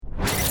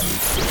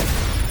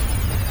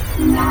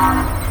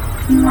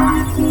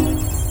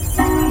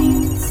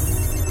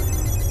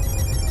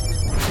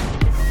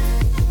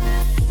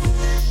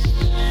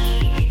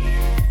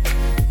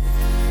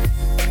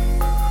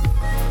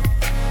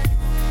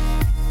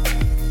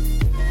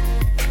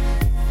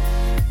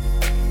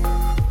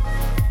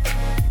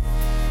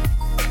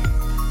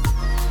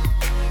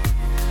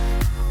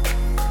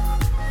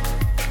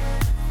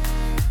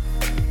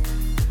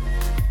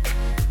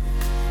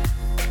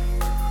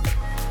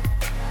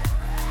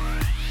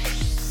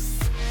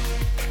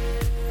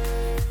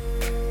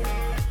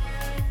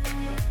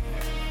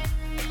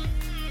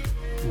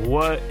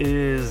What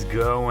is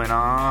going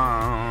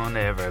on,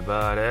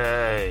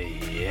 everybody?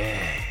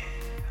 Yeah.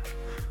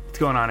 What's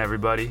going on,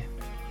 everybody?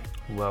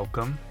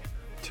 Welcome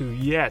to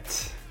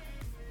yet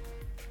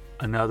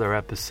another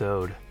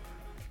episode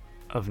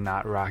of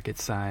Not Rocket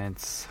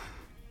Science,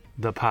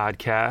 the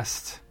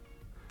podcast.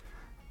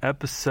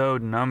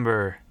 Episode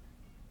number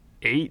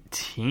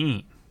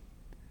 18.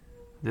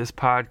 This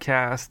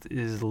podcast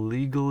is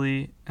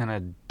legally an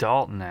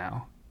adult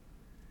now.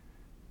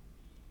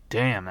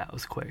 Damn, that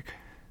was quick.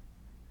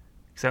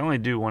 Because I only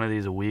do one of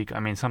these a week. I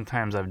mean,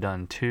 sometimes I've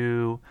done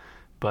two,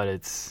 but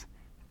it's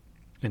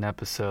an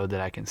episode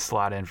that I can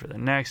slot in for the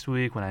next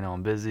week when I know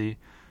I'm busy.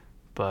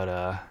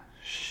 But,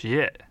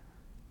 shit.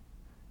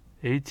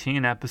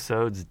 18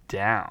 episodes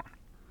down.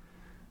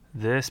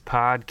 This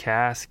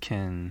podcast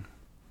can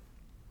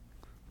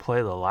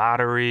play the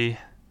lottery.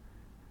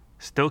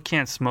 Still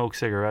can't smoke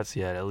cigarettes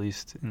yet, at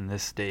least in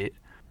this state.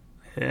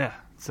 Yeah,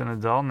 it's an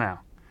adult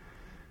now.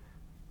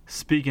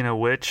 Speaking of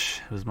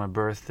which, it was my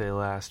birthday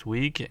last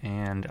week,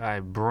 and I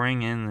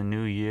bring in the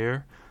new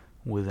year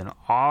with an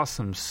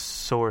awesome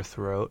sore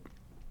throat.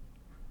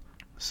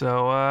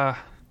 So,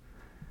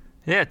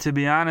 yeah, to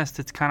be honest,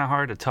 it's kind of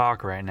hard to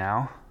talk right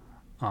now.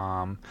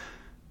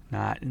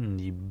 Not in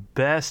the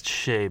best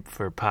shape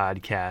for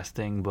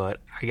podcasting,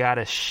 but I got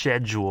a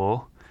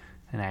schedule,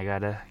 and I got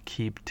to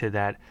keep to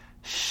that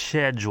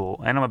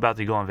schedule. And I'm about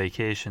to go on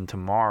vacation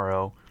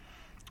tomorrow,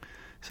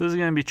 so this is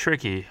going to be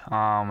tricky.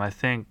 I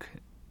think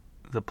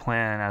the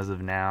plan as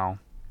of now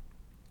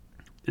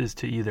is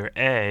to either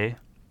A,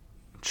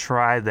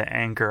 try the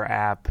Anchor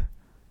app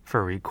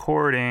for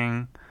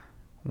recording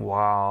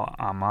while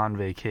I'm on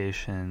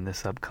vacation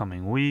this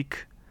upcoming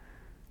week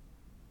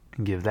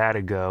and give that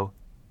a go,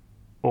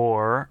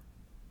 or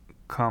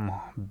come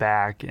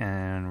back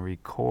and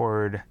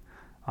record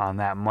on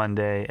that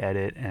Monday,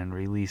 edit, and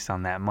release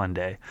on that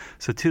Monday.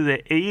 So to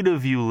the 8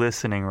 of you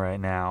listening right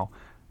now,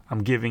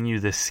 I'm giving you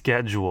the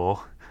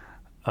schedule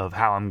of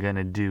how I'm going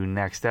to do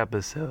next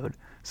episode,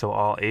 so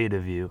all 8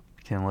 of you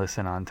can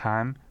listen on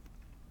time.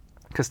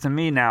 Because to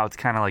me now, it's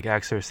kind of like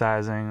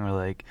exercising, or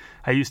like,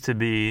 I used to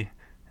be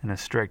in a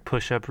strict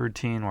push-up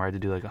routine where I had to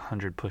do like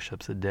 100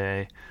 push-ups a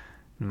day,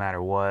 no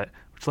matter what,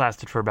 which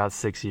lasted for about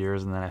 6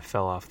 years, and then I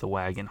fell off the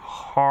wagon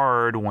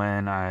hard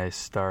when I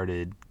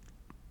started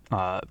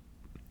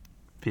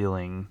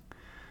feeling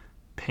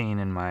pain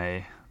in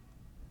my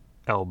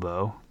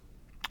elbow.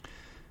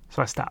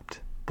 So I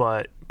stopped.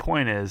 But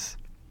point is,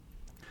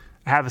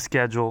 I have a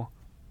schedule,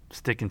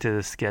 sticking to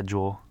the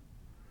schedule.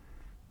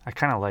 I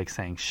kind of like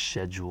saying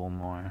schedule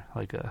more,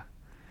 like a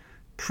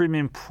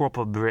premium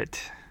proper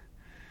Brit.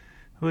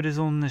 What is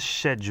on the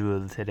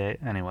schedule today?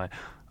 Anyway,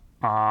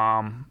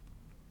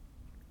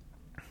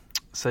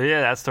 so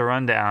yeah, that's the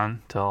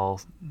rundown to all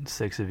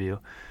 6 of you.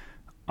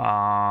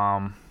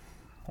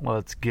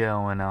 What's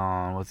going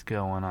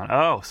on?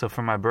 Oh, so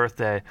for my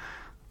birthday,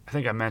 I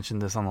think I mentioned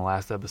this on the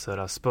last episode,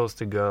 I was supposed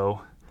to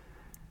go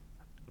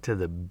to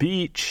the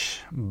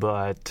beach,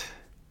 but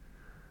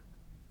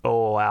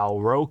old Al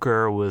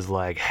Roker was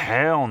like,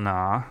 hell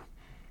nah,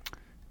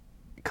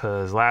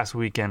 because last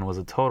weekend was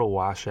a total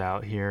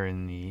washout here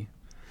in the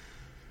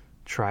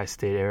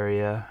tri-state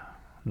area,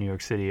 New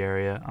York City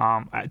area.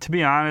 To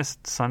be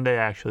honest, Sunday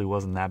actually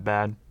wasn't that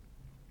bad,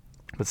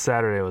 but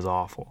Saturday was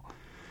awful.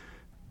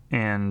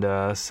 And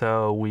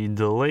so we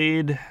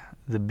delayed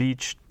the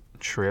beach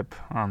trip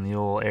on the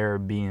old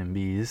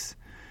Airbnbs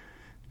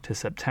to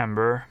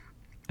September.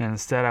 And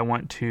instead, I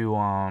went to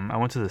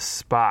the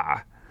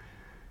spa.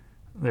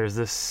 There's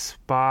this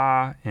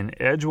spa in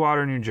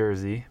Edgewater, New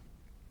Jersey.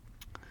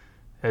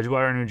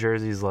 Edgewater, New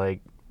Jersey is like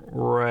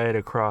right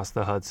across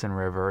the Hudson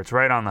River. It's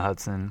right on the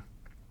Hudson,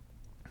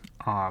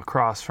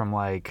 across from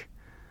like,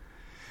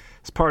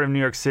 it's part of New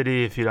York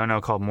City, if you don't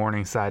know, called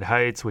Morningside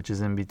Heights, which is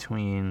in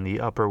between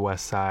the Upper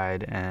West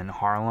Side and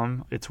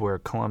Harlem. It's where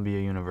Columbia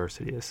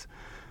University is.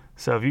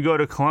 So if you go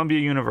to Columbia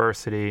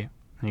University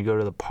and you go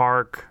to the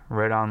park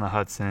right on the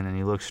Hudson and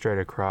you look straight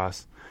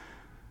across,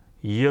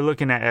 you're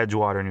looking at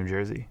Edgewater, New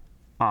Jersey.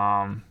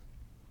 And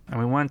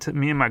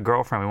me and my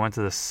girlfriend, we went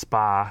to the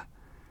spa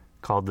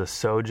called the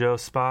Sojo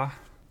Spa.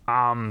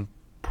 I'm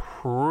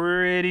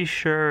pretty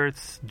sure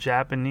it's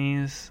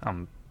Japanese.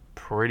 I'm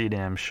pretty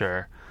damn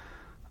sure.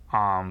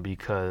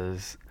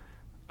 Because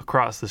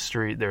across the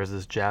street there's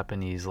this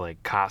Japanese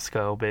like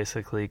Costco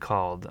basically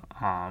called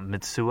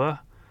Mitsuwa.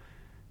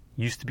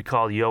 Used to be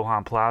called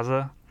Johan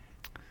Plaza.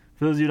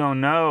 For those of you who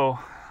don't know,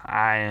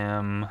 I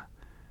am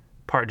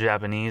part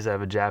Japanese. I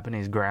have a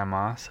Japanese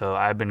grandma, so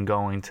I've been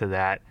going to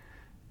that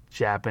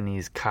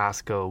Japanese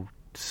Costco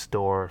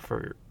store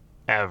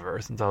forever,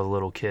 since I was a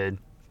little kid,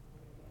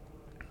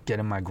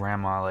 getting my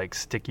grandma like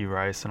sticky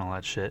rice and all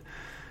that shit.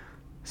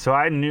 So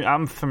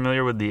I'm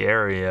familiar with the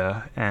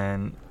area,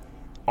 and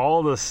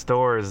all the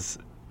stores,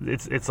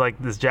 it's like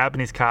this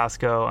Japanese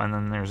Costco, and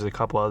then there's a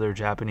couple other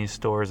Japanese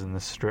stores in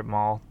this strip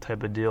mall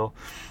type of deal,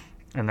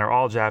 and they're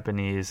all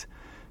Japanese.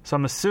 So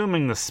I'm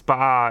assuming the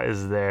spa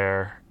is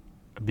there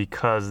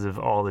because of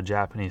all the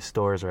Japanese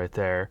stores right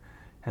there,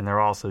 and they're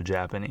also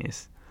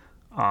Japanese.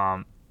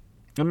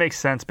 It makes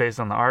sense based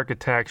on the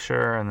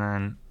architecture, and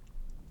then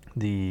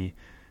the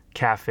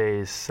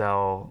cafes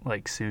sell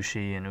like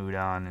sushi and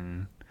udon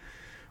and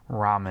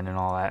ramen and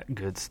all that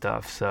good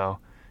stuff. So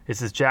it's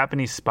this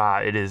Japanese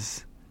spot. It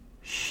is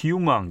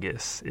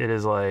humongous. It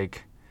is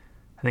like,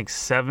 I think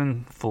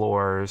 7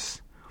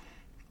 floors,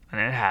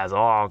 and it has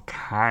all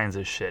kinds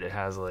of shit. It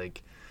has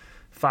like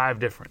 5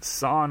 different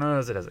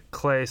saunas. It has a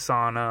clay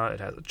sauna. It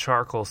has a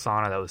charcoal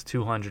sauna that was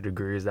 200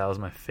 degrees. That was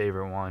my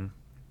favorite one.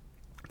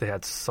 They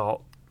had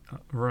salt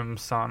room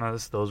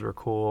saunas. Those were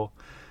cool.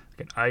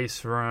 Like an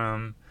ice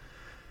room.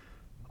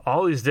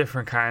 All these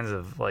different kinds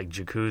of like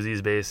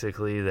jacuzzis,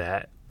 basically,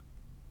 that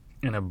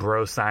in a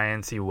bro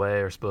science-y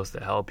way are supposed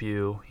to help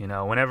you. You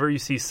know, whenever you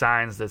see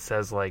signs that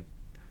says like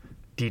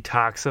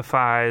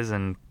detoxifies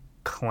and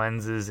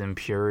cleanses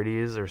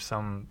impurities or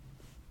some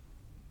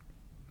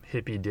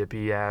hippy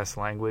dippy ass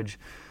language,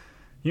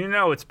 you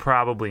know it's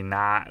probably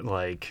not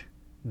like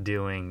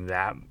doing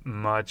that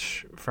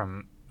much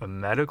from a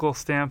medical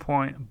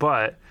standpoint.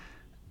 But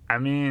I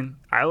mean,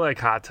 I like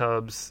hot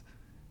tubs,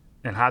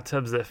 and hot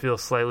tubs that feel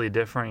slightly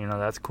different, you know,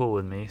 that's cool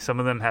with me. Some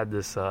of them had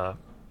this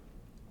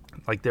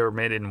like they were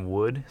made in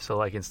wood, so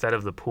like instead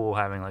of the pool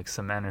having like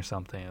cement or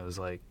something, it was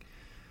like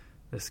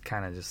this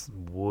kind of just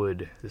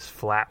wood, this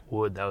flat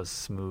wood that was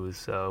smooth,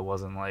 so it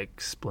wasn't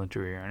like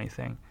splintery or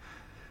anything.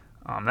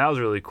 That was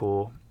really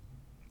cool.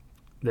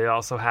 They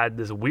also had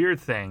this weird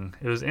thing.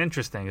 It was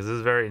interesting because this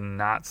is very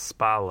not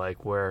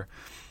spa-like, where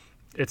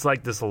it's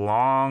like this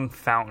long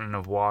fountain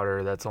of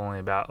water that's only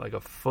about like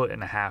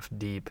 1.5 feet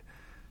deep,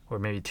 or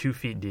maybe 2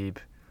 feet deep,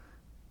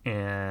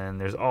 and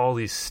there's all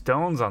these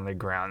stones on the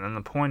ground, and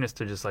the point is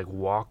to just like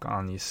walk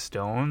on these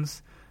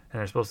stones, and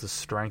they're supposed to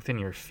strengthen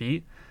your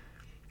feet.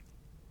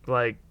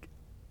 Like,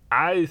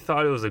 I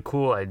thought it was a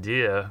cool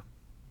idea,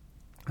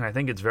 and I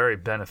think it's very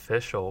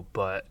beneficial,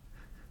 but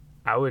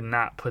I would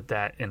not put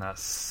that in a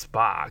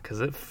spa because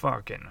it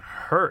fucking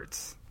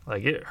hurts.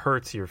 Like, it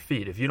hurts your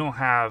feet. If you don't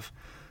have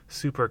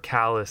super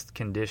calloused,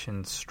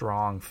 conditioned,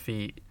 strong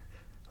feet,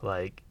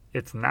 like,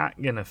 it's not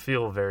going to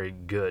feel very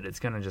good. It's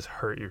going to just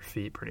hurt your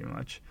feet pretty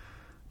much.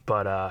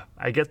 But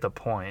I get the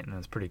point, and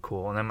it's pretty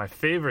cool. And then my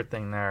favorite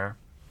thing there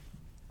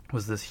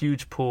was this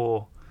huge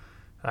pool,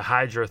 a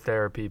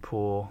hydrotherapy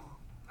pool.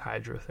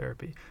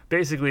 Hydrotherapy.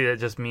 Basically, that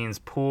just means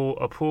a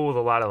pool with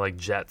a lot of like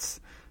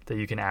jets that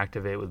you can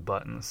activate with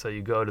buttons. So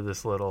you go to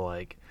this little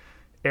like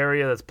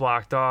area that's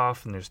blocked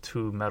off, and there's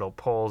 2 metal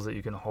poles that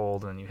you can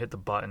hold, and you hit the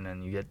button,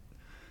 and you get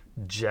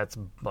jets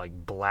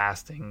like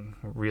blasting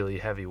really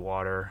heavy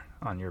water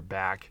on your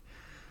back,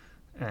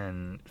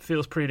 and it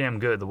feels pretty damn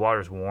good. The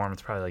water's warm.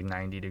 It's probably like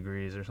 90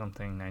 degrees or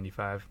something,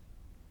 95,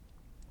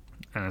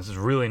 and this is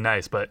really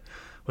nice. But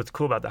what's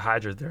cool about the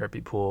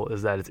hydrotherapy pool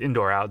is that it's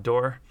indoor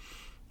outdoor,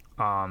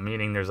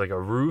 meaning there's like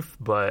a roof,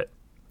 but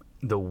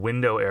the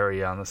window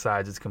area on the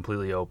sides is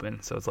completely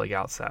open, so it's like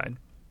outside.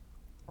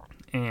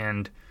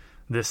 And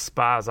this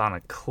spa is on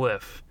a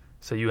cliff,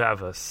 so you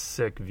have a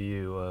sick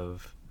view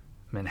of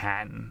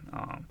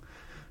Manhattan.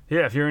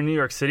 Yeah, if you're in New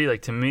York City,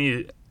 like, to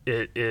me,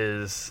 it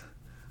is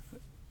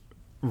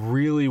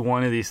really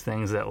one of these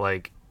things that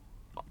like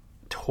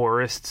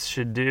tourists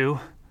should do,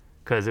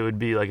 because it would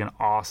be like an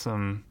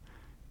awesome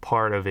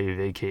part of a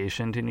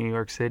vacation to New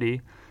York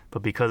City.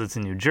 But because it's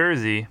in New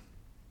Jersey,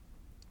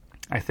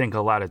 I think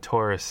a lot of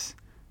tourists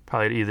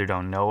probably either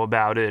don't know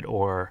about it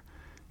or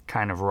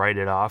kind of write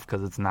it off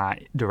because it's not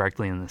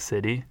directly in the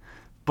city.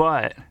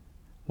 But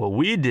what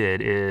we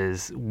did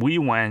is we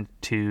went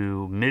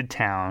to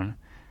Midtown,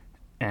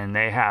 and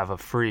they have a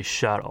free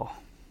shuttle.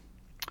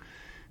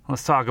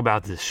 Let's talk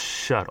about this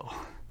shuttle.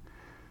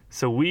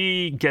 So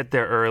we get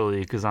there early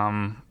because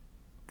I'm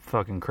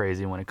fucking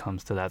crazy when it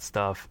comes to that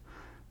stuff.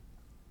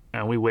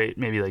 And we wait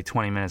maybe like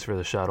 20 minutes for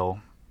the shuttle,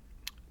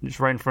 just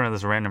right in front of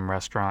this random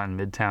restaurant in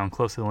Midtown,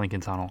 close to the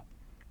Lincoln Tunnel.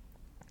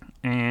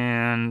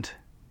 And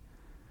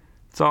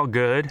it's all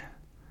good.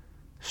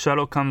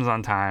 Shuttle comes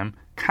on time.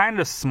 Kind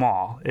of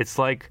small. It's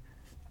like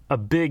a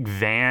big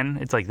van.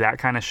 It's like that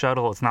kind of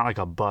shuttle. It's not like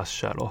a bus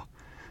shuttle.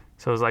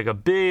 So it's like a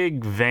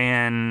big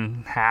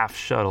van, half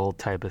shuttle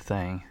type of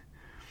thing.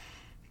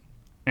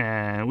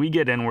 And we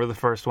get in. We're the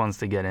first ones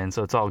to get in,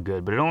 so it's all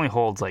good. But it only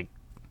holds like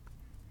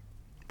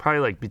probably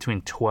like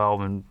between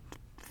 12 and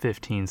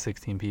 15,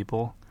 16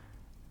 people.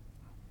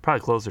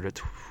 Probably closer to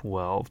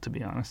 12, to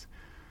be honest.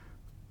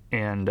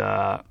 And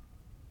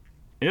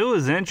it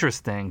was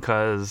interesting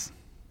because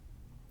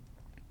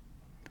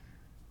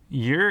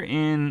you're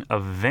in a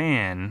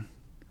van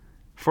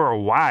for a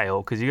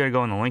while because you got to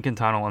go in the Lincoln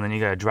Tunnel and then you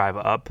got to drive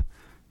up.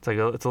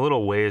 It's a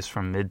little ways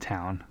from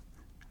Midtown,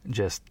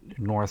 just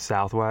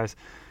north-south wise.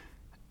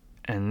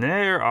 And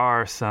there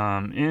are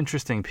some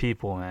interesting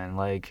people, man.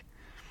 Like,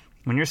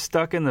 when you're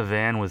stuck in the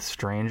van with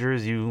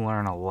strangers, you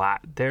learn a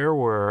lot. There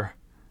were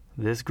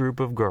this group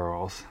of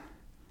girls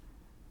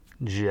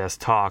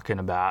just talking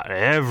about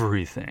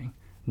everything.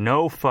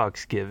 No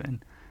fucks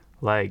given.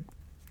 Like,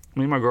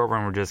 me and my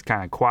girlfriend were just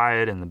kind of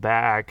quiet in the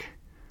back,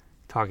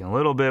 talking a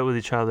little bit with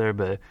each other,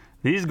 but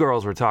these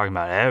girls were talking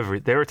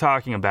about they were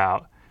talking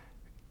about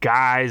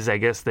guys I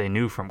guess they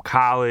knew from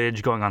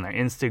college, going on their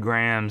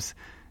Instagrams,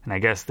 and I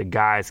guess the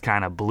guys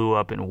kind of blew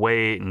up in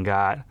weight and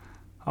got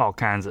all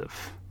kinds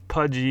of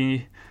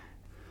pudgy,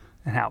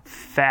 and how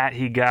fat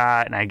he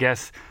got, and I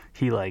guess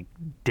he like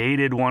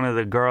dated one of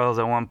the girls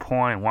at one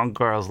point, and one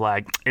girl's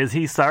like, is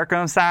he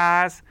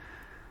circumcised?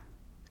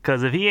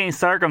 Because if he ain't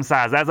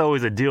circumcised, that's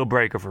always a deal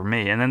breaker for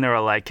me. And then they were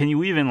like, can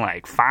you even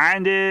like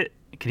find it?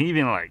 Can you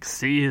even like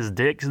see his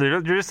dick? So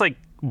they're just like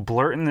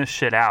blurting this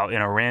shit out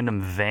in a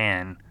random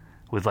van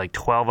with like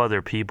 12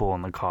 other people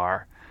in the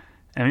car.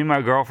 And me and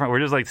my girlfriend, we're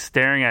just like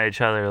staring at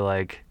each other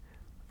like,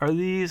 are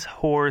these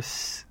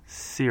whores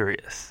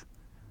serious?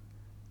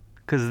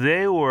 Because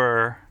they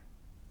were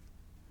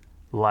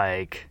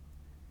like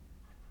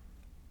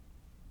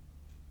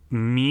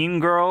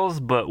Mean Girls,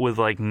 but with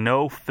like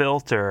no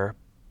filter,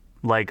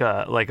 like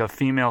a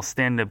female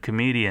stand-up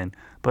comedian,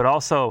 but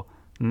also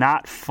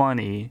not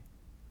funny,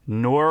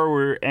 nor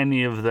were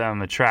any of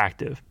them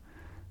attractive.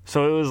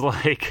 So it was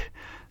like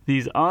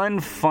these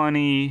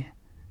unfunny,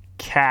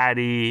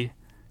 catty,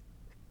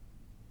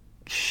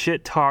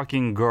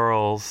 shit-talking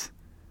girls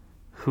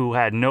who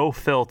had no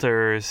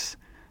filters,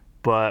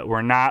 but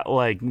were not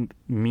like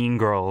Mean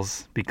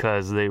Girls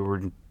because they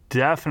were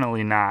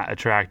definitely not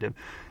attractive.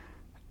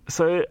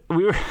 So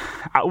we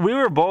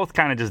were both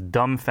kind of just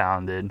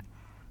dumbfounded.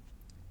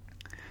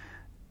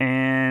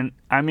 And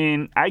I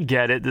mean, I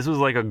get it. This was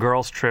like a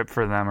girls' trip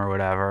for them or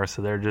whatever,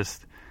 so they're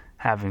just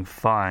having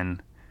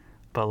fun.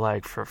 But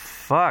like, for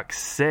fuck's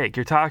sake,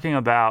 you're talking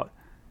about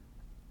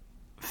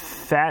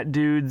fat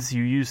dudes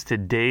you used to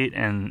date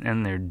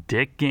and their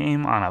dick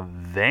game on a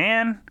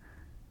van?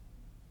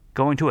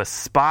 Going to a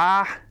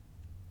spa?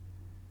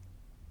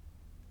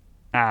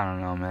 I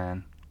don't know,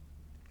 man.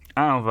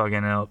 I don't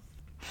fucking know.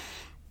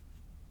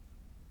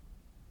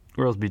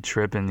 Girls be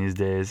tripping these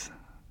days.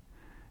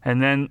 And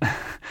then,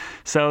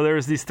 so there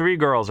was these three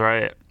girls,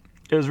 right?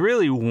 It was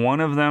really one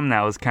of them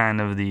that was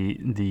kind of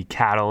the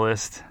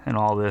catalyst in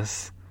all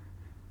this.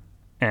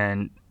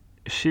 And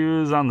she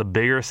was on the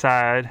bigger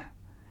side.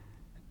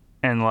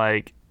 And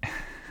like,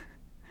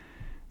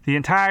 the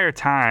entire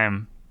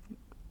time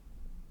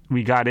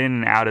we got in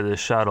and out of the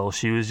shuttle,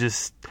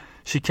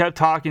 she kept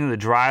talking to the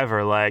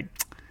driver like,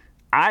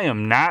 I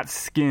am not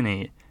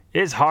skinny.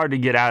 It's hard to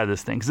get out of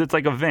this thing. Because it's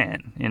like a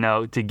van, you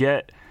know, to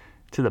get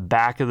to the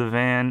back of the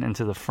van and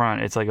to the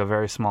front, it's like a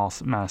very small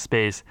amount of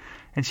space.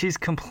 And she's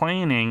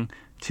complaining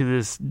to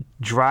this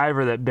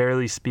driver that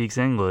barely speaks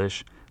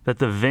English that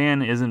the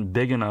van isn't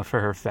big enough for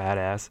her fat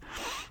ass.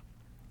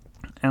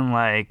 And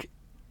like,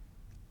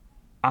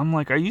 I'm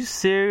like, are you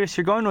serious?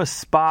 You're going to a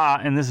spa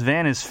and this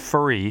van is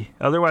free.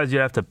 Otherwise, you'd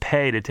have to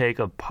pay to take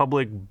a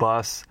public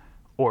bus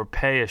or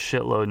pay a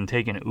shitload and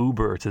take an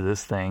Uber to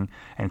this thing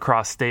and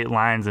cross state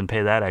lines and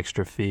pay that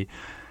extra fee.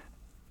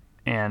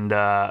 And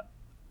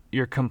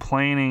you're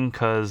complaining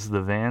because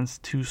the van's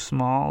too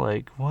small?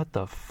 Like, what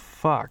the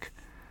fuck?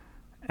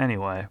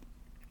 Anyway,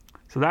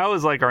 so that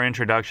was like our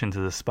introduction to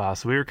the spa.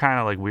 So we were kind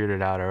of like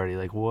weirded out already.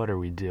 Like, what are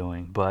we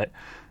doing? But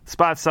the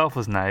spa itself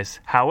was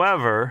nice.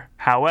 However,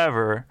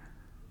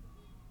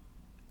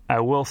 I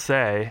will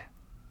say,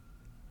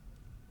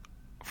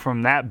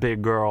 from that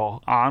big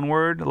girl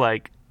onward,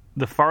 like,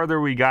 the farther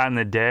we got in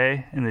the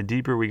day and the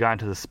deeper we got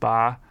into the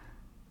spa,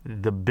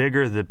 the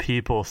bigger the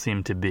people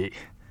seemed to be.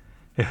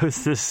 It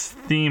was this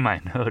theme I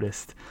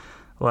noticed.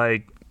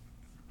 Like,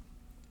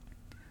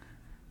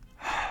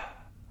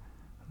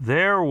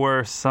 there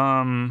were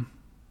some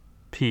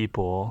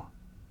people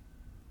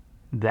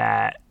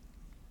that,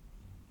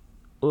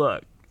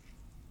 look,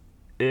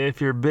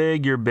 if you're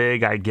big, you're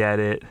big, I get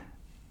it.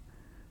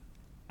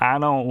 I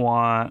don't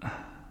want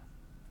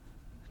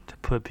to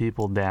put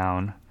people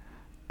down,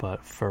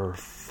 but for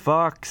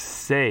fuck's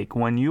sake,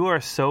 when you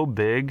are so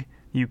big,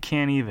 you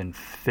can't even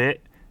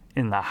fit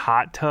in the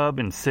hot tub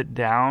and sit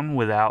down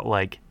without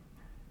like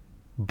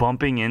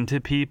bumping into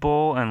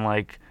people and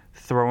like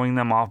throwing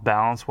them off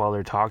balance while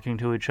they're talking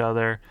to each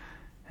other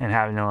and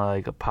having to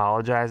like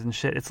apologize and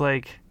shit. It's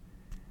like,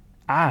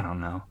 I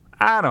don't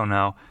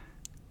know.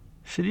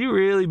 Should you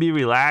really be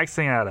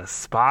relaxing at a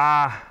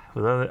spa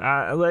with other,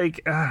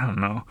 I don't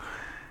know.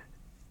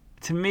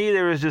 To me,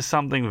 there was just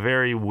something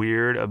very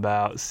weird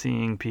about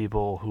seeing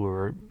people who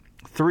were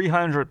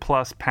 300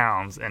 plus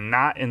pounds, and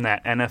not in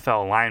that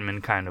NFL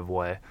lineman kind of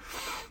way,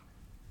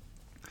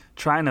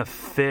 trying to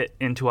fit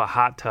into a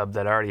hot tub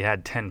that already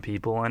had 10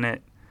 people in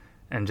it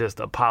and just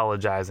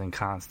apologizing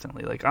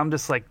constantly. Like, I'm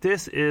just like,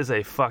 this is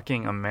a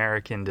fucking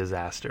American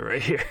disaster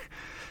right here.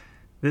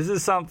 This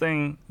is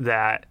something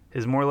that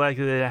is more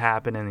likely to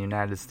happen in the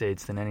United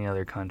States than any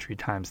other country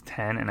times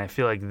 10. And I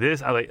feel like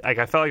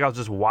I felt like I was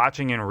just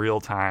watching in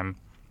real time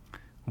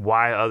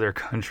why other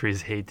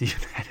countries hate the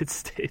United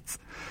States.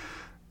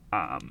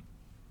 I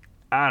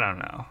don't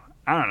know.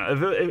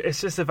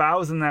 It's just if I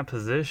was in that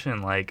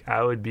position, like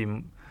I would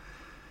be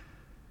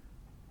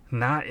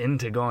not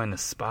into going to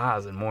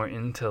spas and more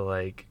into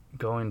like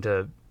going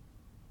to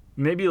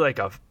maybe like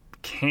a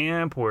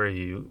camp where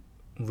you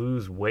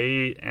lose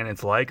weight and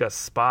it's like a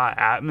spa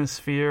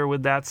atmosphere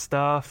with that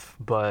stuff.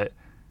 But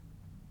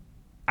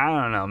I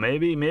don't know,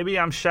 maybe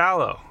I'm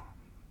shallow.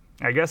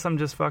 I guess I'm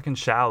just fucking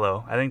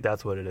shallow. I think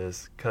that's what it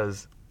is,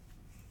 because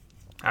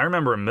I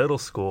remember in middle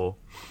school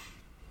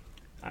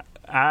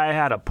I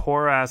had a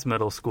poor ass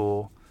middle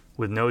school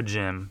with no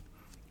gym,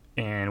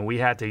 and we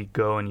had to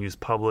go and use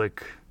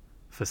public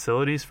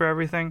facilities for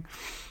everything,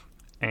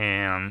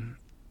 and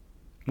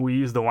we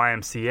used the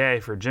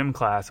YMCA for gym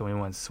class, and we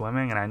went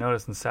swimming. And I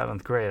noticed in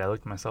 7th grade, I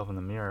looked at myself in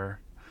the mirror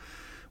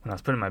when I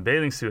was putting my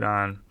bathing suit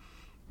on.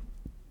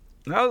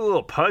 I was a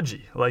little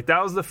pudgy. Like,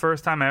 that was the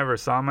first time I ever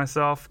saw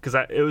myself, because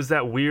it was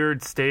that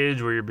weird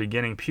stage where you're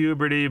beginning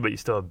puberty, but you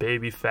still have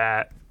baby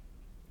fat.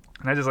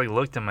 And I just, like,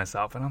 looked at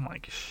myself, and I'm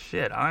like,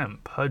 shit, I am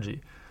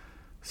pudgy.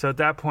 So at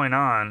that point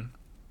on,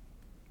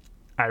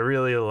 I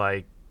really,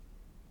 like,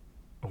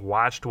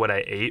 watched what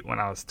I ate when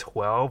I was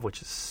 12,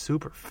 which is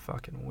super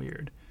fucking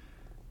weird.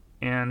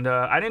 And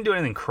I didn't do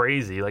anything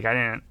crazy. Like, I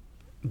didn't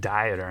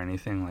diet or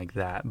anything like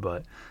that,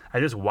 but I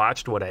just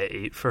watched what I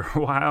ate for a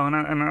while, and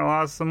I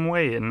lost some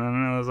weight, and then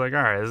I was like,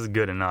 all right, this is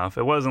good enough.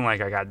 It wasn't like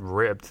I got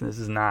ripped. This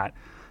is not,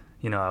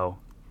 a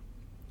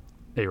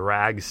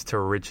rags to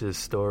riches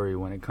story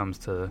when it comes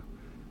to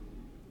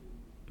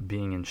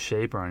being in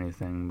shape or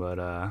anything, but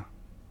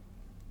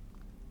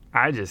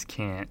I just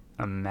can't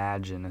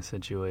imagine a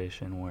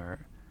situation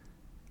where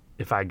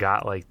if I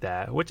got like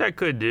that, which I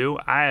could do.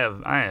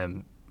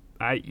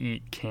 I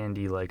eat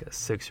candy like a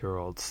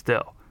 6-year-old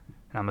still,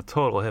 and I'm a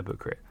total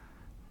hypocrite.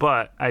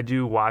 But I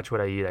do watch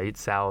what I eat. I eat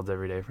salads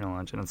every day for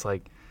lunch, and it's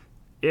like,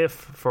 if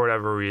for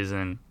whatever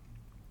reason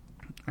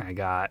I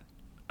got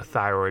a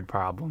thyroid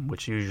problem,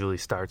 which usually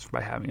starts by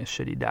having a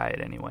shitty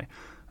diet anyway,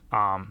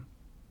 I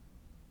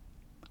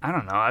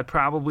don't know, I'd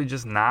probably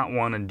just not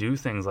want to do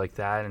things like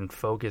that and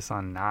focus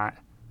on not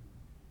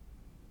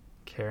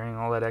carrying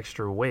all that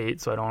extra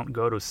weight so I don't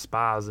go to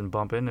spas and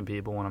bump into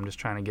people when I'm just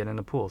trying to get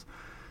into pools.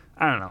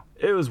 I don't know.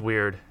 It was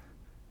weird.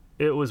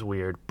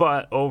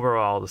 But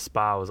overall, the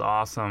spa was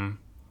awesome.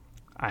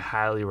 I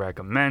highly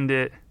recommend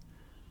it.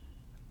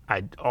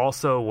 I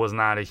also was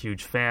not a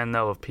huge fan,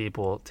 though, of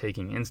people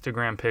taking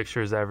Instagram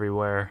pictures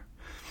everywhere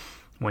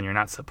when you're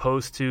not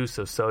supposed to.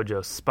 So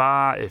Sojo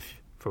Spa, if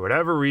for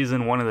whatever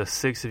reason one of the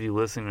 6 of you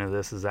listening to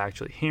this is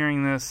actually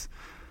hearing this,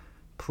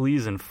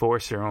 please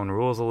enforce your own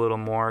rules a little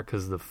more,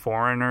 because the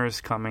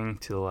foreigners coming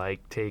to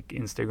like take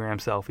Instagram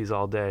selfies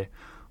all day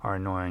are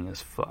annoying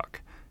as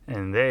fuck.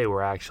 And they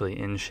were actually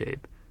in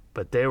shape,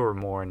 but they were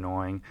more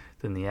annoying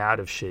than the out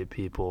of shape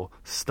people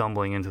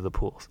stumbling into the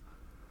pools.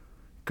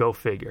 Go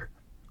figure.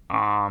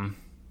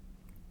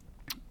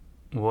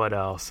 What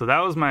else? So that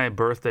was my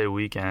birthday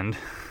weekend.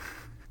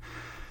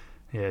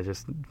 Yeah,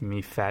 just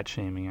me fat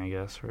shaming, I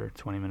guess, for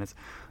 20 minutes.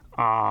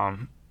 I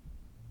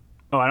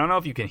don't know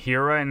if you can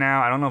hear right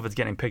now. I don't know if it's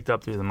getting picked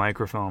up through the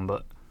microphone,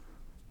 but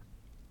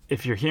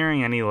if you're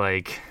hearing any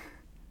like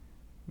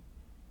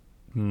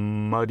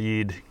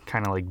muddied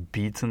kind of like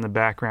beats in the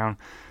background,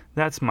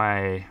 that's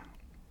my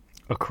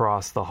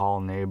across the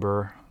hall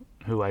neighbor,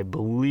 who I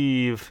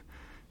believe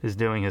is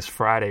doing his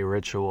Friday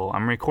ritual.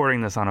 I'm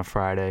recording this on a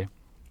Friday,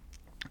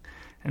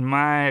 and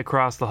my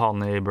across the hall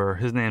neighbor,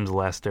 his name's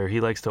Lester,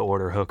 he likes to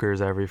order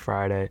hookers every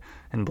Friday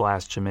and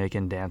blast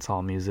Jamaican dance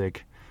hall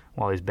music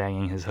while he's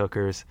banging his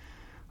hookers.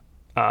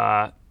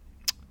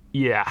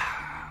 Yeah,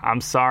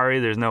 I'm sorry,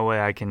 there's no way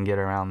I can get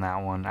around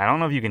that one. I don't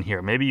know if you can hear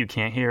it. Maybe you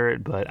can't hear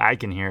it, but I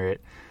can hear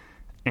it.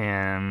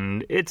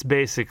 And it's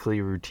basically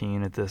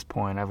routine at this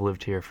point. I've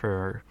lived here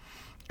for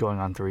going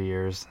on 3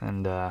 years.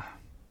 And, yeah,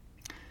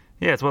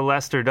 it's what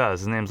Lester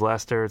does. His name's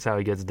Lester. It's how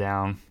he gets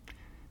down.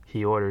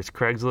 He orders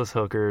Craigslist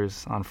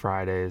hookers on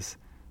Fridays.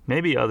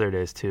 Maybe other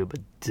days too, but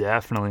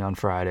definitely on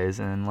Fridays,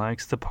 and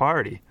likes to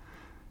party.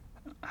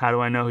 How do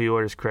I know he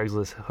orders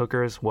Craigslist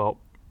hookers? Well,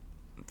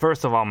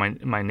 first of all,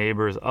 my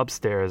neighbors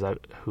upstairs,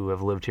 who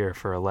have lived here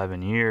for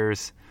 11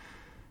 years,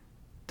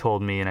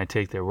 told me, and I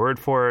take their word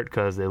for it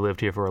because they lived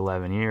here for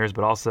 11 years,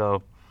 but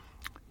also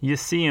you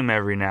see him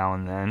every now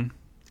and then,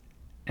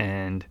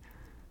 and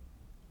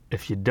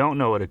if you don't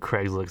know what a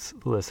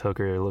Craigslist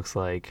hooker looks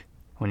like,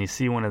 when you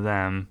see one of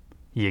them,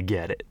 you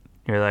get it.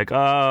 You're like,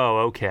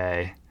 oh,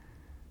 okay,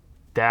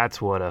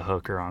 that's what a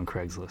hooker on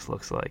Craigslist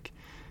looks like.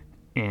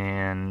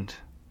 And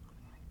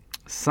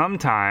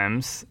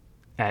sometimes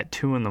at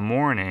 2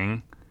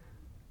 a.m,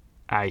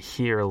 I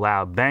hear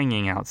loud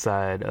banging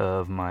outside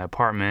of my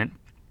apartment,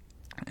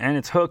 and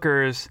it's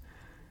hookers,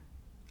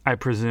 I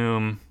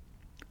presume,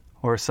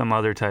 or some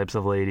other types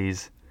of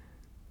ladies,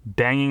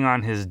 banging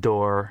on his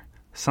door,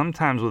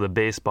 sometimes with a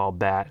baseball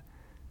bat,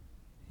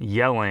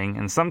 yelling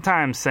and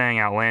sometimes saying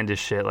outlandish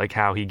shit like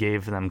how he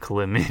gave them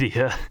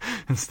chlamydia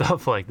and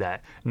stuff like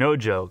that. No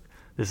joke.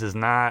 This is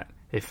not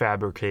a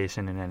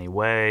fabrication in any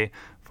way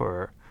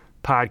for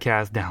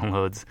podcast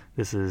downloads.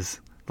 This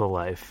is the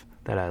life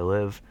that I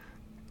live.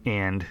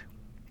 And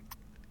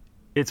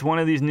it's one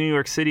of these New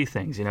York City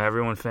things. You know,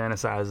 everyone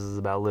fantasizes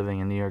about living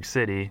in New York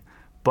City,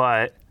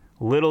 but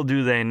little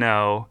do they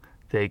know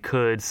they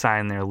could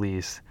sign their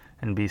lease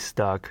and be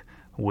stuck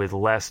with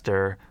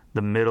Lester,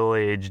 the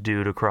middle-aged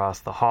dude across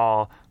the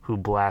hall who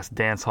blasts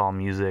dance hall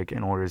music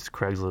and orders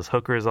Craigslist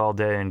hookers all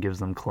day and gives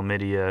them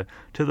chlamydia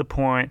to the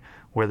point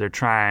where they're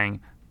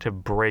trying to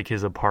break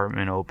his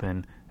apartment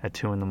open at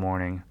 2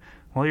 a.m.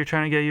 while you're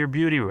trying to get your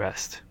beauty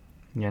rest.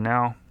 You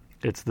know,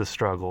 it's the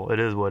struggle. It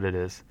is what it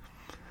is.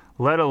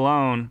 Let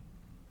alone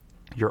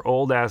your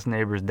old-ass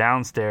neighbors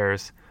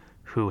downstairs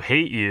who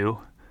hate you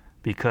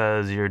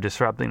because you're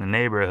disrupting the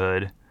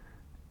neighborhood,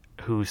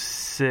 who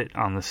sit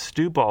on the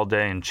stoop all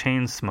day and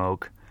chain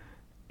smoke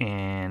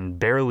and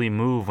barely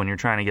move when you're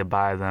trying to get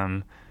by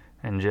them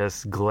and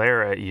just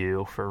glare at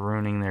you for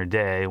ruining their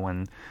day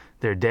when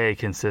their day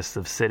consists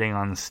of sitting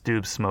on the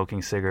stoop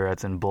smoking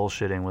cigarettes and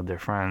bullshitting with their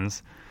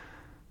friends.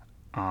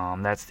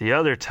 That's the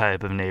other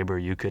type of neighbor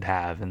you could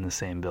have in the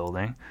same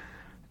building.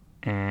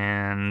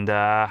 And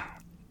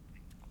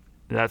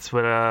that's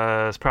what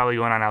is probably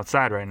going on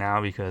outside right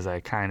now because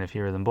I kind of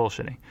hear them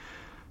bullshitting.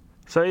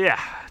 So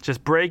yeah,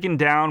 just breaking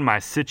down my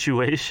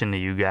situation to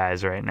you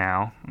guys right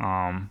now.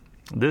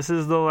 This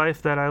is the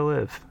life that I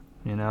live.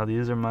 You know,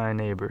 these are my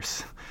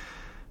neighbors.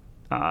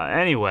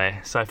 Anyway,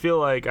 so I feel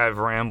like I've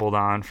rambled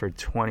on for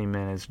 20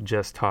 minutes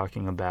just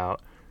talking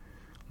about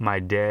my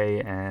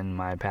day and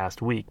my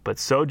past week. But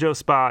Sojo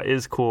Spa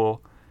is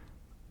cool,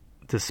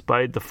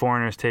 despite the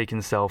foreigners taking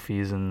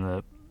selfies and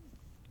the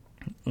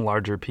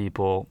larger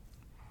people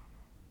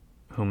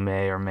who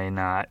may or may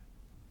not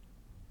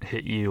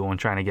hit you when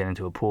trying to get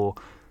into a pool.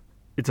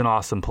 It's an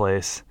awesome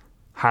place.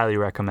 Highly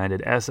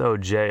recommended.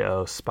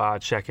 SOJO Spa.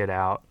 Check it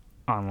out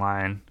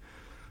online.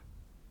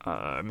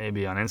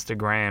 Maybe on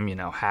Instagram, you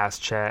know,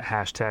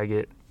 hashtag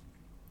it.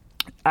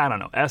 I don't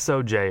know.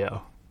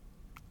 SOJO.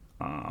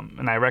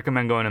 And I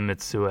recommend going to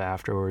Mitsuya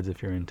afterwards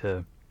if you're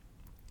into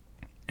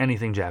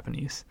anything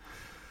Japanese.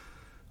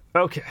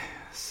 Okay,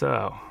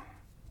 so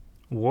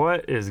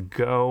what is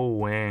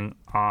going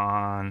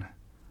on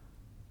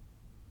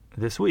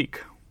this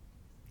week?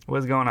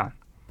 What's going on?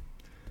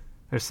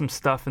 There's some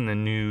stuff in the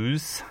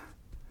news.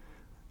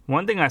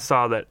 One thing I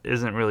saw that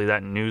isn't really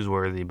that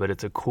newsworthy, but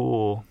it's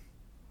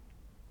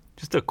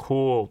just a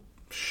cool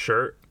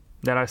shirt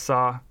that I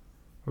saw.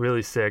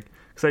 Really sick.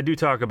 Because I do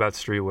talk about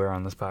streetwear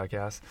on this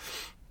podcast.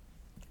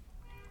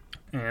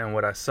 And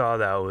what I saw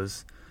that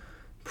was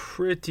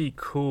pretty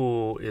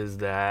cool is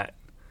that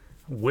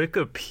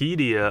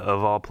Wikipedia,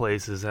 of all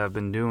places, have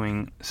been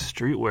doing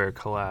streetwear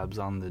collabs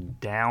on the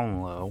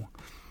down low.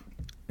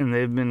 And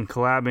they've been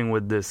collabing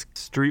with this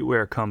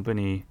streetwear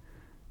company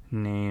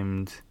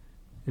named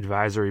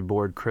Advisory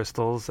Board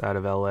Crystals out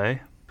of LA.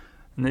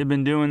 And they've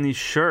been doing these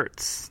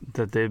shirts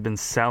that they've been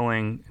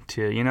selling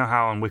to, you know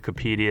how on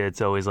Wikipedia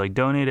it's always like,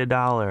 donate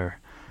 $1.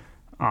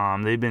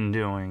 They've been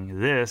doing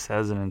this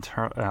as an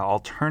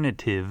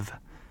alternative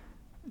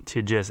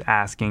to just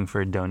asking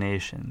for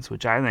donations,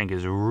 which I think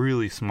is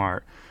really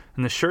smart.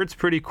 And the shirt's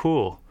pretty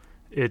cool.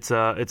 It's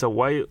a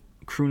white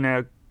crew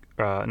neck,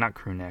 not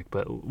crew neck,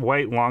 but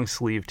white long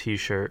sleeve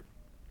t-shirt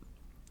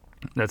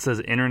that says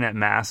Internet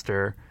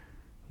Master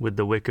with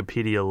the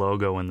Wikipedia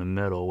logo in the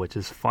middle, which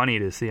is funny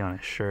to see on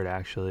a shirt,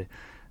 actually.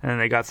 And then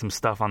they got some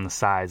stuff on the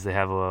sides. They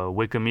have a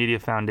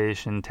Wikimedia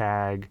Foundation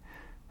tag,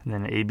 and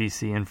then an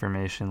ABC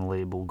information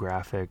label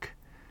graphic,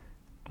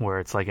 where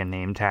it's like a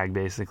name tag,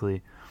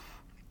 basically.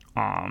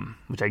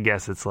 Which I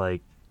guess it's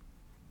like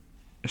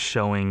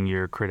showing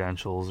your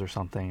credentials or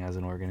something as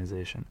an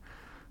organization.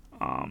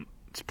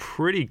 It's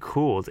pretty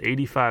cool. It's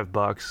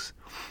 $85,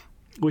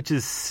 which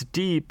is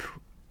steep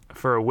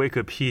for a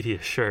Wikipedia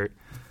shirt,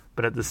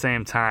 but at the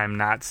same time,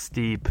 not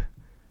steep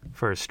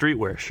for a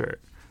streetwear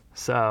shirt.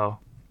 So,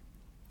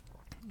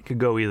 it could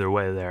go either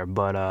way there.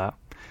 But I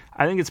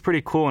think it's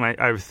pretty cool, and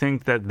I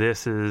think that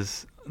this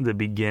is the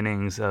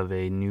beginnings of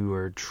a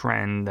newer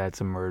trend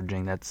that's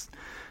emerging. That's,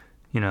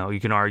 you know, you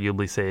can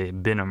arguably say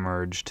been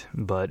emerged,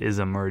 but is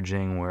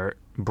emerging, where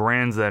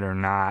brands that are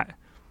not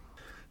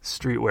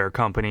streetwear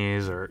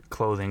companies or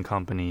clothing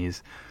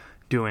companies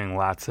doing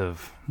lots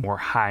of more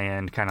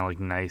high-end, kind of like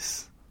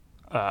nice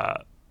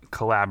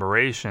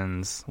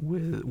collaborations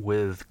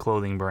with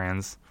clothing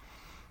brands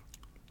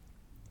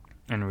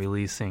and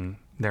releasing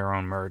their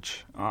own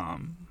merch,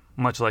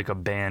 much like a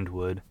band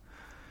would.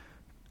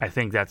 I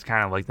think that's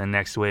kind of like the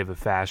next wave of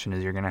fashion,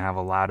 is you're going to have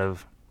a lot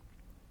of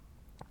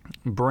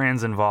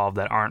brands involved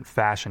that aren't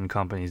fashion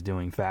companies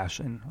doing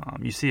fashion.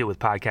 You see it with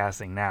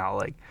podcasting now,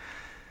 like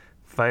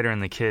Fighter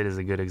and the Kid is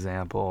a good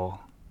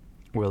example,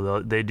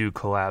 where they do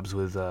collabs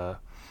with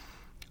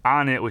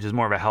Onnit, which is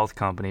more of a health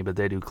company, but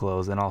they do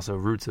clothes, and also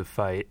Roots of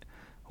Fight,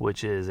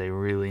 which is a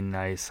really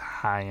nice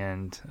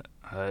high-end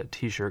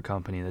t-shirt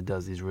company that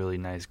does these really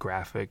nice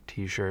graphic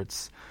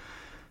t-shirts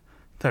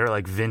that are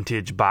like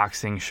vintage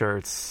boxing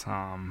shirts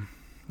and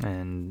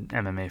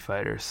MMA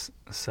fighters.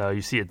 So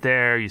you see it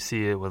there. You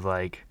see it with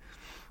like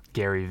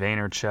Gary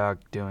Vaynerchuk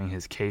doing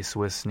his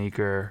K-Swiss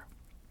sneaker.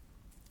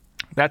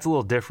 That's a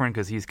little different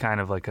because he's kind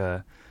of like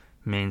a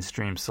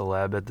mainstream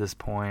celeb at this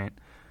point.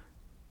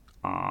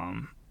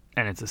 And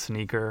it's a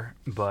sneaker,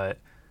 but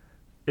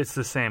it's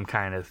the same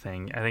kind of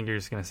thing. I think you're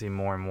just going to see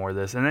more and more of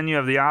this. And then you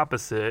have the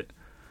opposite,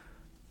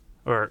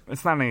 or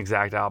it's not an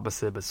exact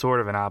opposite, but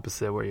sort of an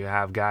opposite, where you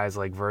have guys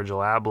like Virgil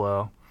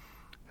Abloh,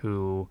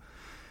 who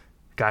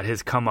got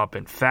his come up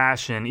in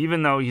fashion,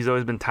 even though he's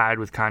always been tied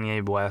with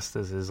Kanye West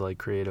as his like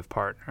creative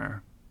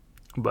partner.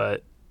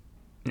 But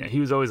you know, he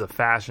was always a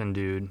fashion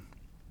dude,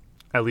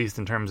 at least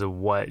in terms of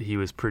what he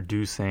was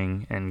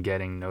producing and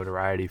getting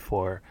notoriety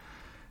for.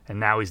 And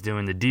now he's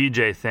doing the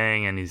DJ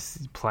thing, and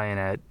he's playing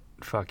at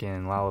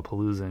fucking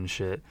Lollapalooza and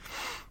shit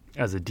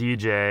as a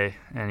DJ,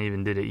 and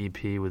even did an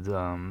EP with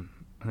I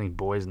think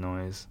Boys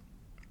Noise.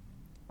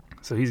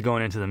 So he's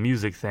going into the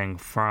music thing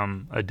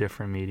from a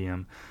different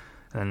medium.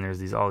 And then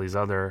there's all these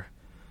other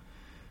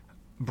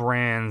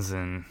brands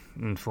and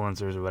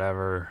influencers or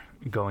whatever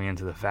going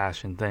into the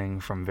fashion thing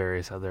from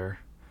various other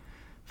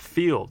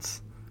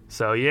fields.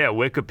 So yeah,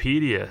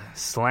 Wikipedia,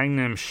 slang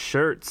them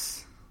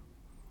shirts.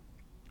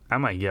 I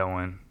might get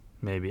one,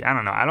 maybe. I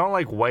don't know. I don't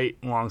like white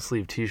long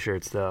sleeve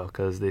t-shirts though,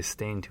 because they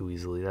stain too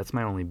easily. That's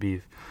my only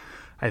beef.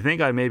 I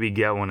think I'd maybe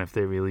get one if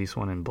they release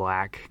one in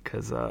black,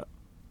 because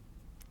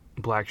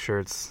black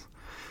shirts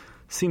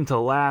seem to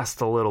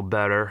last a little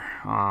better.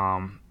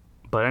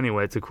 But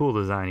anyway, it's a cool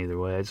design either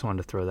way. I just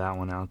wanted to throw that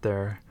one out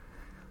there.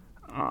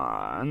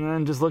 And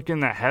then just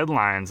looking at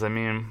headlines, I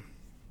mean,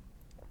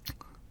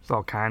 there's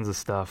all kinds of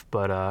stuff,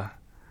 but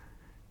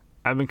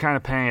I've been kind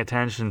of paying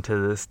attention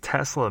to this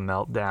Tesla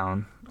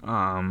meltdown.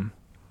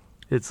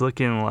 It's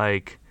looking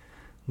like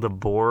the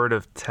board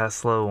of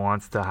Tesla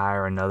wants to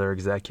hire another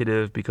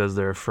executive because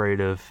they're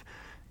afraid of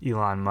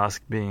Elon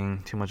Musk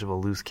being too much of a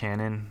loose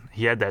cannon.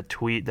 He had that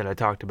tweet that I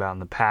talked about in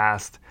the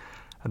past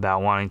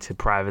about wanting to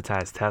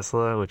privatize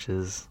Tesla, which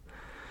is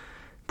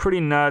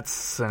pretty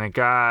nuts, and it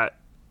got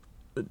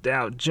the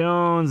Dow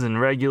Jones and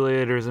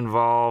regulators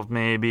involved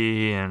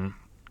maybe, and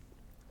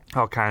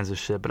all kinds of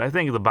shit. But I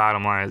think the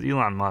bottom line is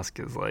Elon Musk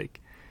is like,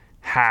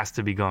 has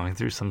to be going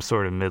through some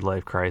sort of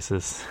midlife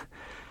crisis.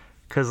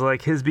 Because,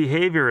 like, his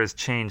behavior has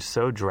changed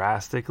so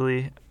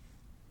drastically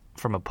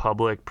from a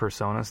public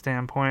persona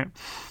standpoint.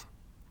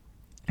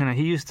 And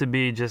he used to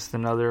be just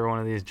another one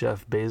of these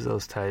Jeff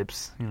Bezos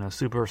types, you know,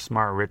 super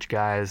smart, rich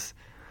guys.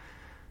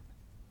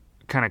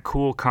 Kind of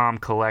cool, calm,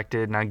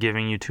 collected, not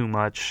giving you too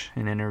much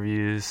in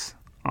interviews,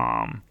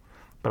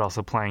 but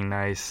also playing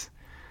nice.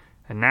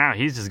 And now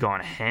he's just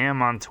going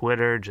ham on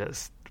Twitter,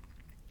 just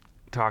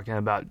talking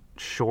about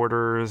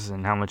shorters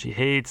and how much he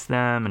hates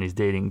them, and he's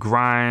dating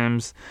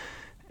Grimes.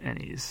 And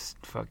he's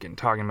fucking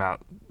talking about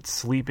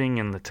sleeping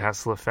in the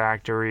Tesla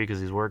factory because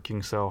he's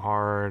working so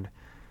hard.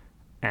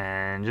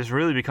 And just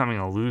really becoming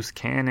a loose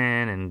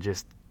cannon and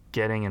just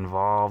getting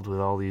involved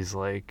with all these,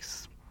 like,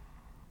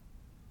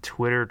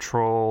 Twitter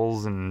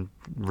trolls and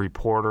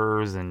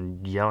reporters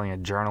and yelling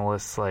at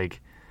journalists. Like,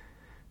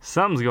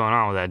 something's going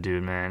on with that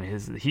dude, man.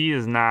 He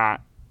is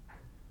not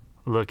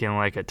looking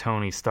like a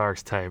Tony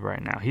Stark's type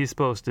right now. He's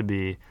supposed to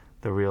be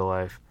the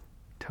real-life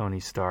Tony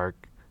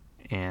Stark.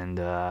 And,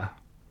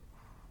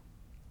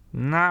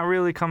 not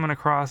really coming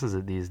across as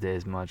it these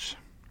days much.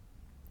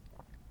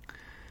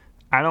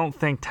 I don't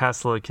think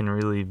Tesla can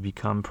really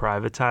become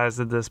privatized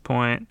at this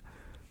point.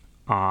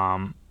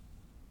 I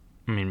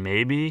mean,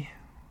 maybe,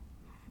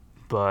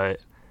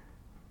 but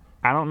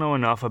I don't know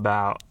enough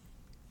about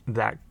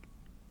that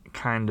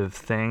kind of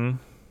thing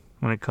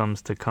when it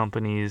comes to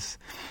companies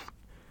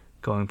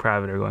going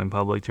private or going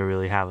public to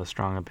really have a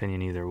strong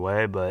opinion either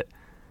way, but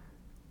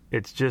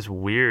it's just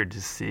weird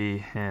to see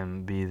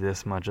him be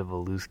this much of a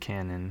loose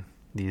cannon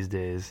these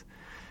days.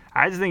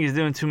 I just think he's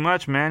doing too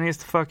much, man. He has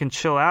to fucking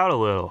chill out a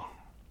little.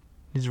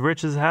 He's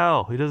rich as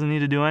hell. He doesn't need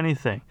to do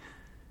anything.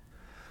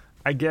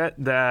 I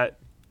get that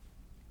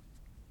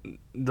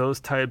those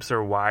types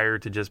are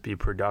wired to just be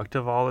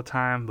productive all the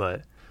time,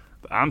 but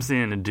I'm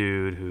seeing a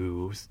dude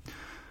who's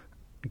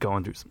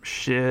going through some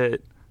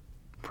shit,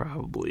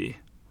 probably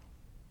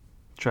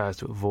tries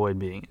to avoid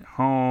being at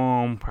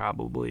home,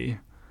 probably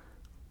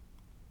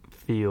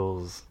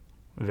feels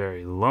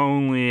very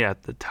lonely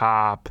at the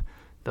top,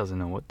 doesn't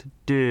know what to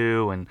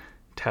do, and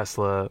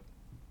Tesla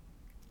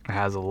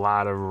has a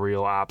lot of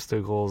real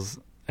obstacles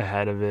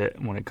ahead of it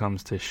when it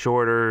comes to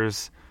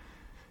shorters,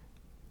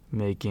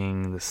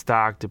 making the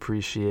stock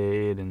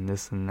depreciate and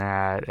this and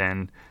that.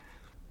 And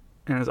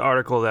in this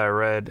article that I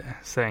read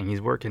saying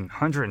he's working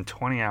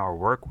 120-hour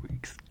work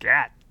weeks.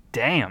 God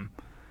damn.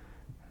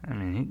 I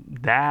mean,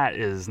 that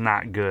is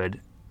not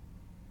good.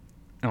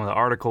 And the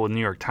article with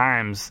New York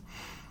Times,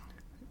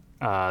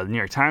 the New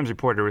York Times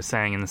reporter was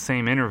saying in the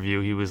same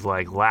interview, he was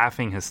like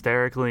laughing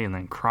hysterically and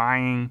then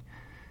crying,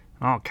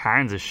 all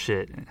kinds of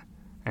shit.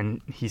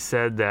 And he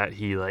said that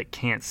he like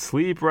can't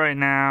sleep right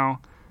now.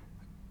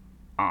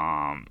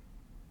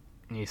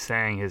 He's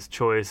saying his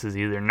choice is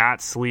either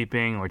not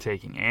sleeping or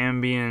taking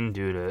Ambien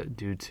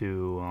due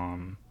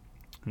to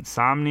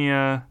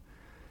insomnia,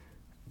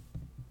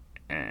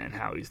 and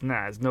how he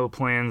has no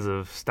plans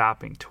of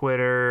stopping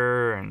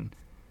Twitter. And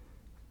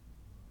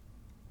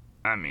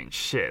I mean,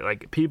 shit,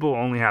 like, people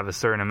only have a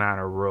certain amount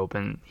of rope,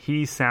 and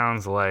he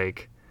sounds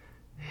like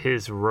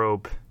his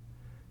rope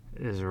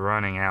is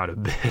running out a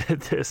bit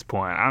at this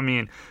point. I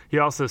mean, he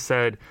also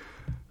said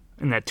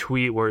in that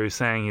tweet where he was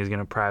saying he was going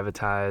to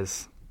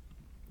privatize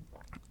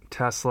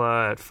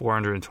Tesla at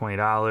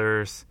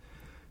 $420,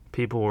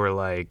 people were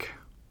like,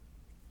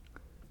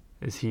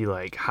 is he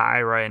like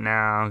high right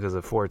now because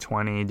of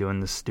 420,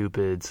 doing the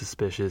stupid,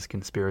 suspicious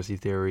conspiracy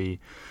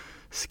theory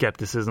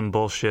skepticism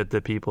bullshit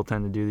that people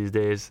tend to do these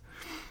days?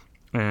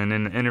 And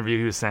in the interview,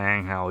 he was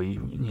saying how he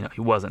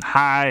wasn't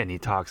high, and he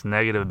talks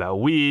negative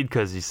about weed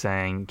because he's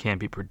saying you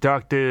can't be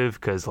productive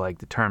because, like,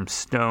 the term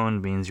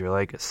stoned means you're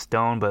like a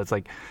stone. But it's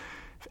like,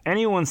 if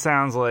anyone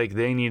sounds like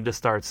they need to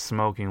start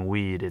smoking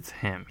weed, it's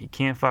him. He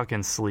can't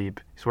fucking sleep.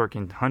 He's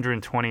working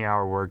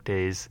 120-hour work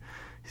days.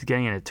 He's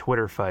getting into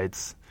Twitter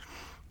fights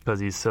because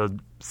he's so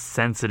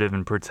sensitive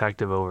and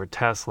protective over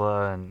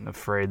Tesla and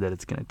afraid that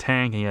it's going to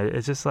tank. And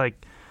it's just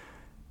like,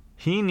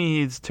 he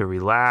needs to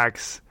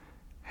relax,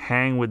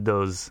 hang with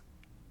those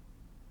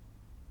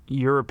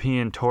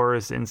European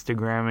tourists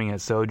Instagramming at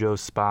Sojo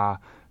Spa,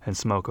 and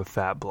smoke a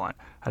fat blunt.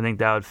 I think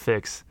that would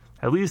fix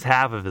at least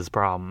half of his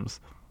problems.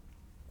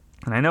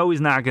 And I know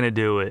he's not going to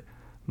do it,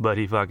 but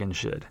he fucking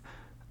should.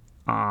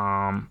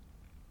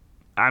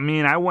 I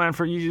mean, I went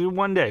for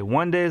one day.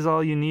 One day is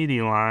all you need,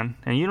 Elon.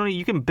 And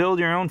you can build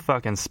your own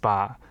fucking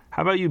spa.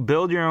 How about you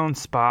build your own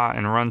spa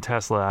and run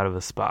Tesla out of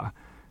a spa?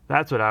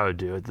 That's what I would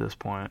do at this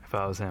point if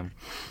I was him.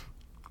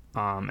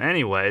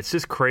 Anyway, it's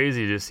just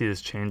crazy to see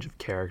this change of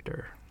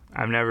character.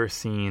 I've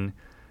seen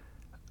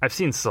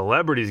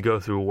celebrities go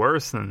through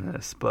worse than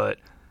this, but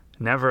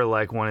never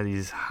like one of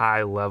these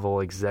high-level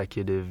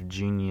executive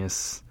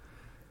genius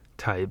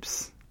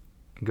types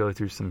go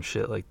through some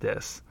shit like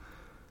this.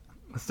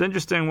 It's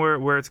interesting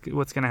what's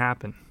going to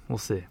happen. We'll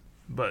see.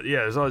 But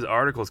yeah, there's all these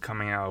articles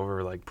coming out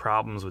over like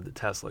problems with the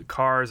Tesla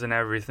cars and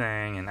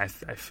everything, and I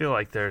feel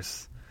like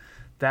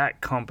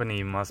that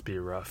company must be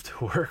rough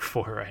to work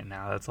for right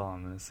now. That's all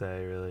I'm going to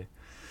say, really.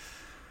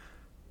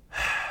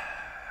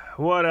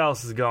 What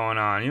else is going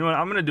on? You know what?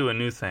 I'm going to do a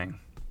new thing.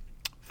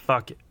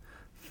 Fuck it.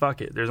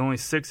 There's only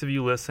 6 of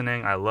you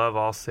listening. I love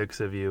all 6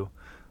 of you.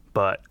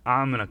 But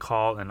I'm going to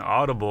call an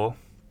audible,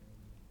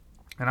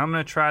 and I'm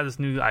going to try this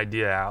new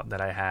idea out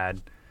that I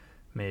had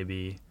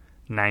maybe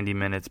 90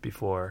 minutes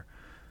before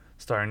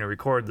starting to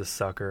record this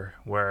sucker,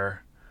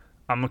 where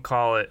I'm going to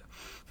call it,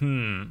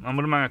 I'm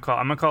going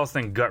to call this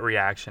thing Gut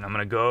Reaction. I'm going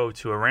to go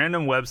to a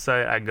random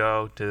website I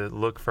go to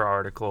look for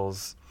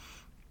articles,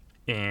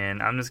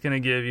 and I'm just going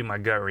to give you my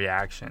gut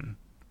reaction.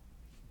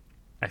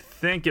 I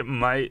think it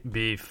might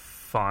be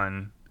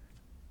fun,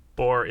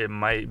 or it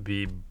might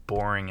be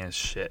boring as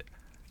shit.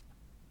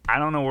 I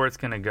don't know where it's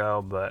going to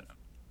go, but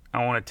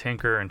I want to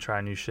tinker and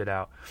try new shit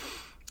out.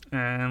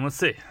 And let's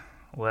see.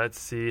 Let's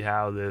see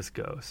how this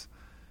goes.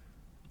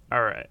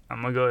 All right,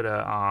 I'm going to go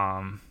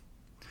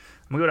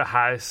to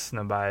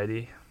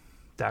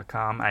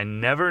highsnobiety.com. I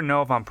never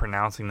know if I'm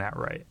pronouncing that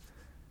right.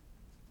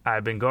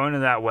 I've been going to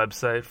that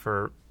website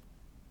for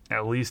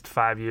at least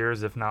 5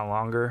 years, if not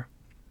longer.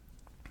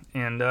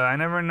 And I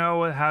never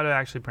know how to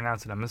actually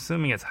pronounce it. I'm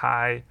assuming it's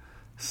high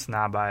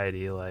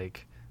snobiety,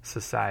 like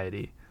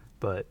society,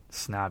 but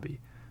snobby.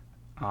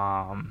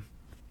 All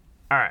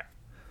right.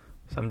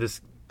 So I'm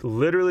just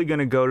literally going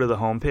to go to the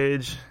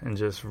homepage and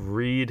just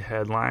read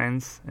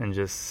headlines and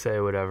just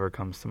say whatever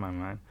comes to my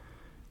mind.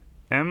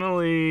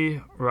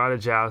 Emily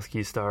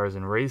Ratajkowski stars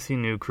in racy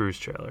new cruise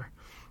trailer.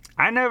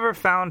 I never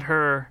found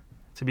her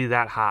to be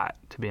that hot,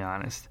 to be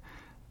honest.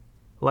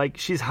 Like,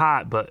 she's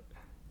hot, but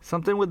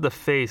something with the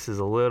face is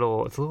a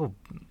little,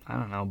 I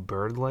don't know,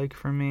 bird-like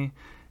for me.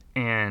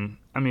 And,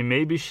 I mean,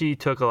 maybe she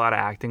took a lot of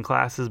acting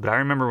classes, but I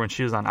remember when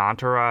she was on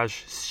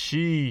Entourage,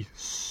 she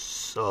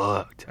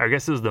sucked. I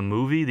guess it was the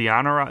movie, the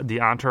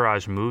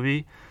Entourage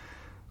movie.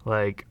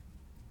 Like,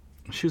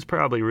 she was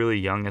probably really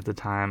young at the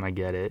time, I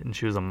get it. And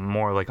she was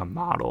more like a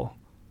model.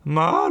 She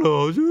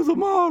was a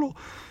model.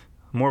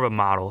 More of a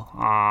model.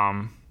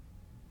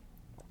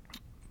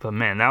 But,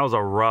 man, that was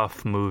a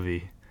rough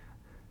movie.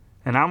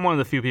 And I'm one of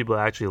the few people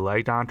that actually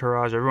liked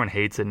Entourage. Everyone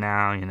hates it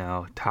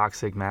now,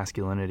 toxic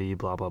masculinity,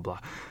 blah, blah, blah.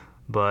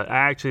 But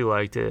I actually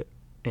liked it.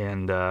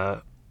 And I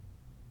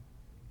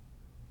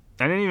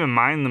didn't even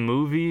mind the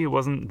movie. It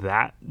wasn't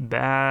that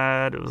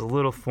bad. It was a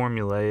little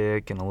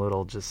formulaic and a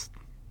little just,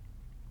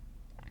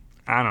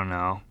 I don't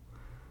know,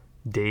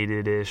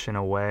 dated-ish in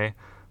a way.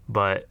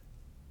 But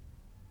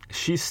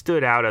she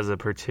stood out as a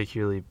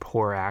particularly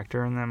poor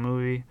actor in that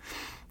movie.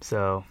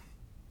 So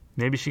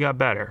maybe she got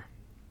better.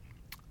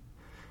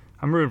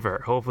 I'm rooting for her.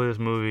 Hopefully this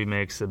movie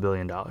makes $1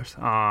 billion. All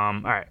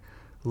right.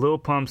 Lil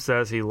Pump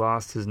says he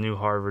lost his new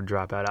Harvard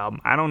Dropout album.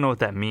 I don't know what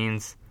that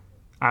means.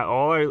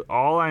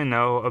 All I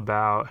know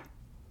about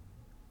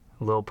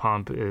Lil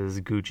Pump is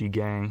Gucci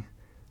Gang.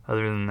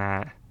 Other than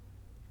that,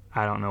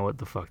 I don't know what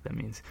the fuck that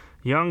means.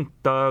 Young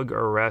thug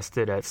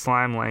arrested at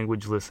slime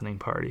language listening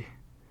party.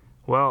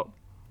 Well,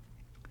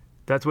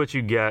 that's what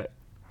you get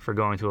for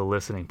going to a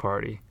listening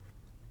party.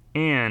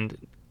 And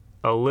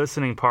a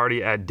listening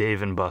party at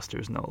Dave &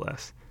 Buster's, no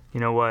less. You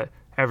know what?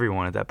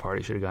 Everyone at that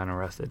party should have gotten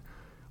arrested.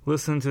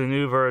 Listen to the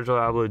new Virgil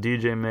Abloh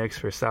DJ mix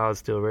for Solid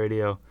Steel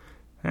Radio.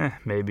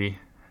 Maybe.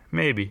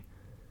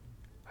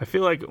 I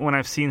feel like when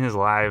I've seen his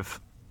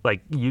live,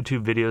 like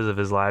YouTube videos of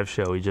his live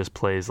show, he just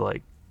plays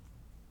like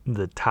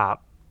the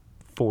top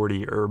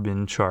 40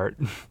 urban chart.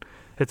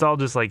 It's all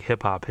just like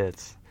hip hop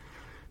hits.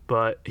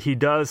 But he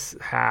does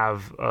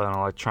have an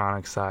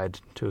electronic side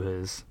to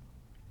his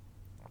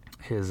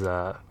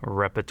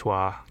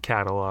repertoire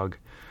catalog.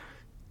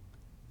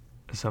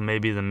 So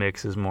maybe the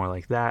mix is more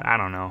like that. I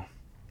don't know.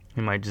 He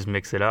might just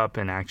mix it up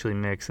and actually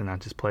mix and not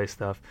just play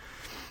stuff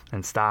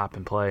and stop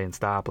and play and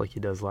stop like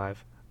he does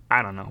live.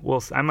 I don't know.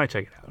 I might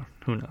check it out.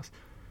 Who knows?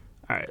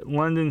 All right.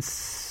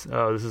 This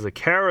is a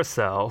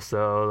carousel,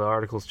 so the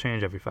articles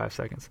change every 5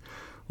 seconds.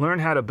 Learn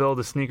how to build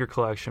a sneaker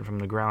collection from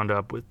the ground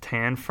up with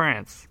Tan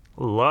France.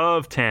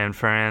 Love Tan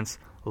France.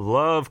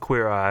 Love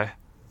Queer Eye.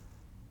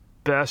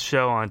 Best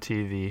show on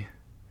TV.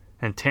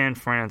 And Tan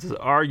France is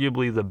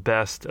arguably the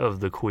best of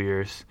the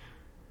queers.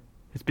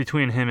 It's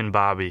between him and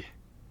Bobby,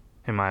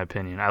 in my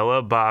opinion. I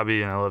love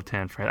Bobby and I love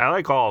Tan France. I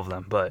like all of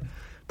them, but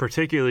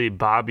particularly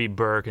Bobby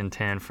Burke and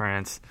Tan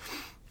France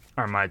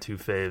are my two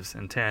faves.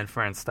 And Tan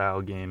France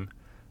style game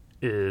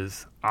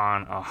is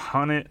on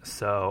 100,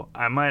 so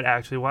I might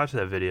actually watch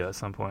that video at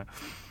some point.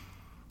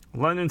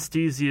 London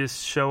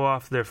Steeziest show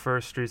off their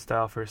first street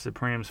style for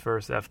Supreme's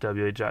first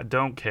FWA job.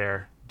 Don't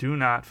care. Do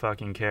not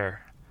fucking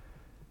care.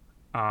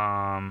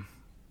 I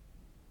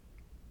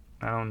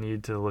don't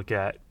need to look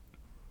at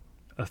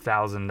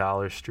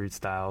 $1,000 street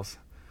styles.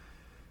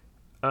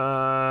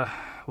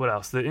 What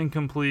else? The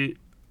Incomplete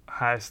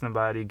Highest and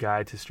Body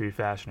Guide to Street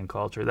Fashion and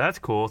Culture. That's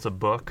cool. It's a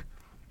book.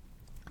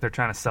 They're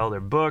trying to sell their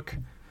book.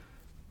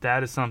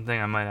 That is something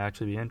I might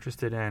actually be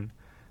interested in,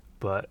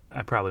 but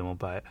I probably won't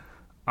buy it.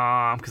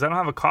 Because I don't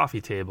have a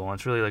coffee table, and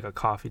it's really like a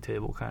coffee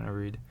table kind of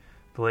read.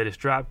 The latest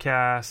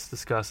Dropcast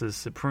discusses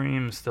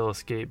Supreme Still a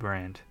skate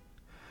brand.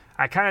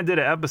 I kind of did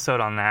an episode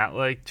on that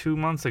like 2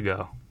 months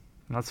ago.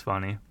 That's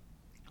funny.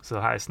 So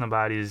Highest and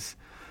Body's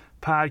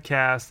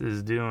podcast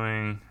is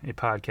doing a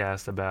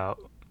podcast about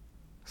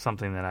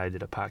something that I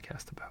did a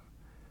podcast about.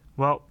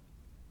 Well,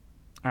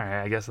 all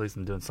right, I guess at least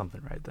I'm doing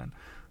something right then.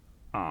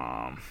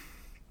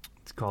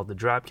 It's called the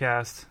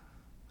Dropcast.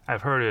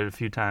 I've heard it a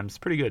few times. It's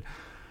pretty good.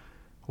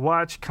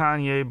 Watch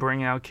Kanye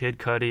bring out Kid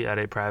Cudi at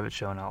a private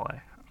show in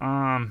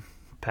LA.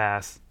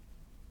 Pass.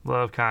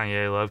 Love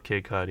Kanye, love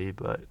Kid Cudi,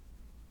 but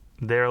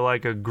they're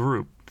like a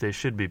group. They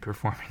should be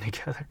performing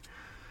together.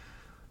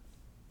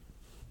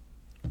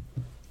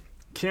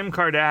 Kim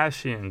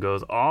Kardashian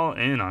goes all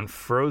in on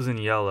Frozen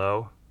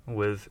Yellow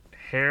with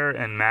hair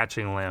and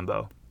matching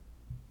Lambo.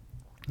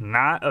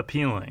 Not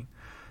appealing,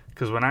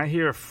 because when I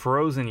hear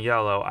Frozen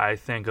Yellow, I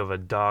think of a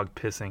dog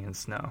pissing in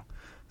snow.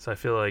 So I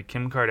feel like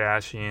Kim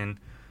Kardashian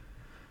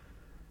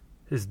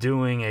is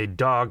doing a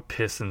dog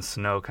piss in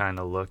snow kind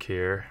of look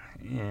here.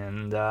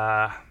 And,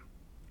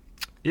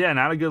 yeah,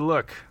 not a good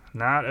look.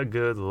 Not a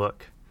good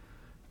look.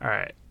 All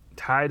right.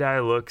 Tie-dye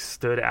looks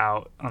stood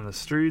out on the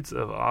streets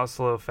of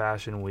Oslo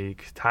Fashion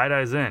Week.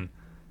 Tie-dye's in.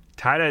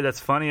 Tie-dye, that's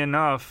funny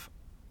enough.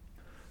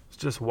 I was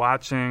just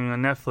watching a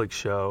Netflix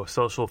show,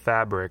 Social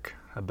Fabric,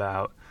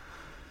 about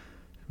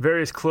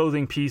various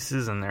clothing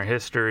pieces and their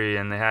history,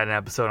 and they had an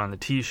episode on the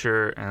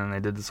t-shirt, and they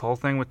did this whole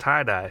thing with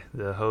tie-dye.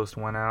 The host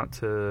went out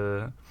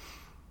to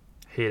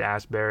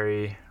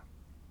Haight-Ashbury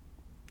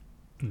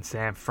in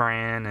San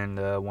Fran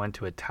and went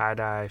to a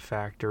tie-dye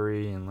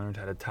factory and learned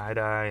how to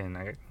tie-dye, and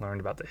I learned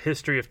about the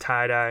history of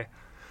tie-dye.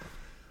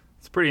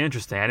 It's pretty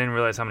interesting. I didn't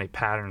realize how many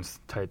patterns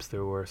types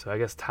there were, so I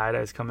guess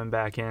tie-dye's coming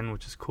back in,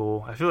 which is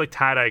cool. I feel like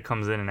tie-dye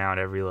comes in and out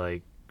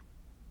every,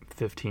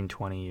 15,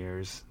 20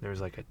 years. There's,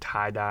 a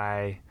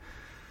tie-dye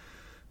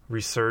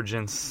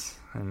resurgence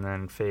and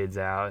then fades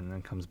out and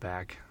then comes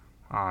back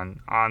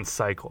on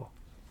cycle.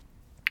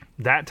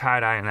 That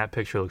tie-dye in that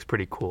picture looks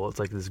pretty cool. It's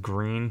like this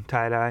green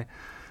tie-dye.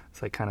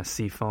 It's like kind of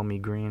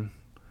seafoamy green.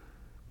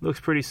 Looks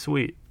pretty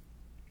sweet.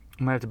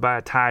 I might have to buy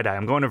a tie-dye.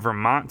 I'm going to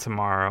Vermont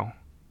tomorrow,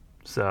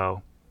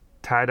 so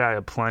tie-dye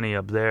aplenty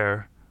up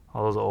there.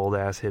 All those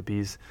old-ass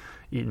hippies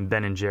eating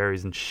Ben &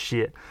 Jerry's and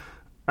shit.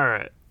 All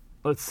right,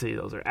 let's see.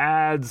 Those are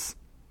ads.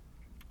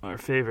 Our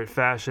favorite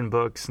fashion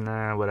books.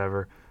 Nah,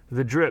 whatever.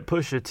 The Drip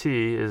Pusha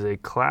T is a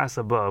class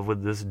above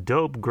with this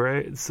dope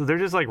gray. So they're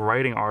just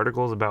writing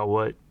articles about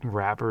what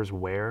rappers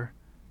wear.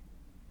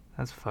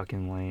 That's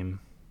fucking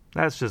lame.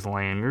 That's just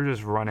lame. You're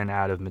just running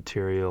out of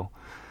material.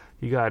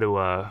 You got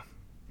to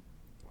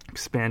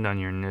expand on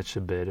your niche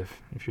a bit if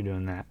you're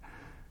doing that.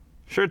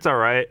 Shirt's all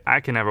right.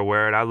 I can never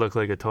wear it. I look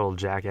like a total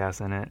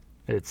jackass in it.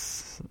 It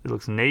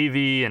looks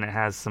navy, and it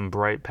has some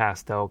bright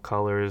pastel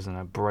colors and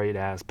a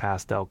bright-ass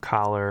pastel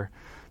collar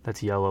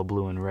that's yellow,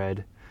 blue, and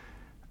red.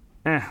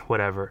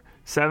 Whatever.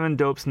 7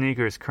 dope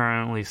sneakers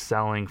currently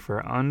selling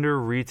for under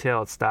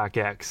retail at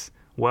StockX.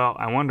 Well,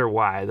 I wonder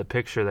why. The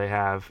picture they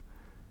have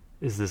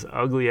is this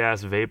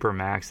ugly-ass Vapor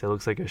Max that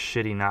looks like a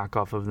shitty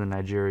knockoff of the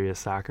Nigeria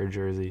soccer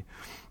jersey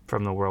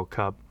from the World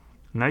Cup.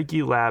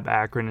 Nike Lab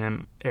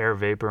acronym Air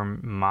Vapor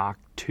Mach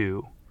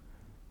 2.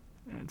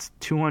 It's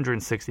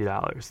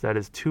 $260. That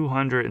is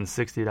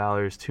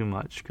 $260 too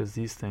much because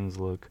these things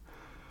look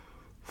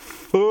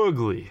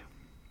fugly.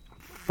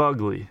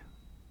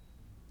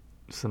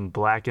 Some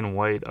black and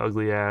white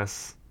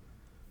ugly-ass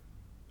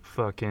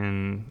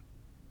fucking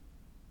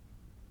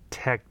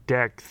tech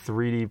deck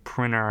 3D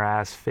printer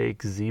ass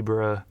fake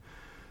zebra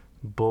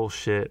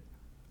bullshit.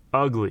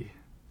 Ugly.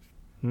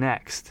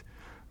 Next,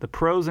 the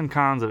pros and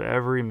cons of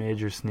every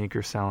major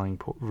sneaker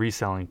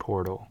reselling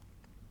portal.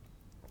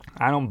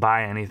 I don't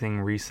buy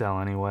anything resell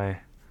anyway,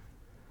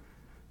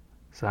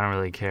 so I don't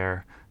really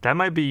care. That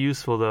might be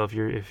useful though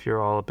if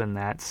you're all up in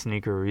that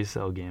sneaker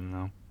resale game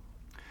though.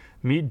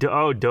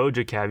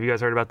 Doja Cat. Have you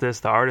guys heard about this?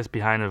 The artist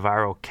behind the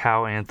viral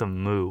cow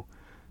anthem Moo.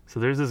 So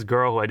there's this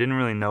girl who I didn't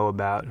really know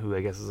about, who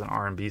I guess is an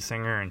R&B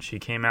singer, and she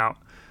came out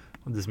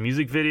with this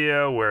music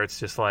video where it's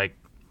just like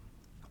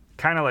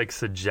kind of like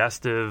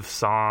suggestive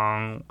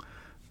song,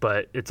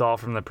 but it's all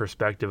from the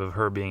perspective of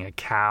her being a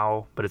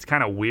cow. But it's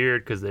kind of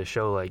weird because they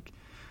show like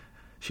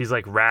she's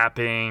like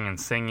rapping and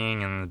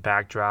singing, and the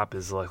backdrop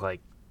is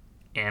like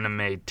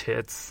anime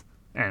tits,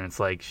 and it's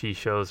like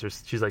she's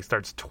like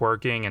starts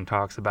twerking and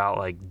talks about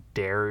like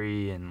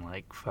dairy and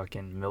like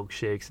fucking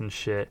milkshakes and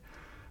shit.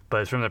 But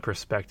it's from the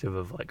perspective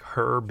of like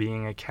her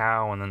being a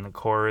cow, and then the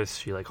chorus,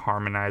 she like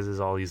harmonizes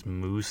all these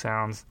moo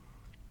sounds.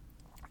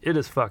 It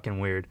is fucking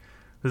weird.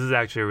 This is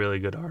actually a really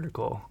good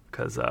article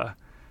because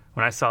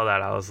when I saw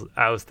that,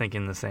 I was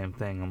thinking the same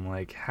thing. I'm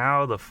like,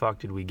 how the fuck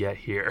did we get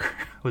here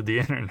with the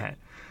internet?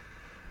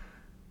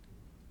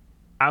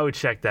 I would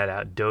check that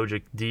out.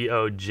 Doja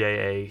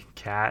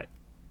Cat.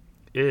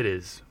 It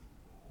is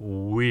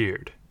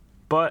weird,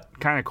 but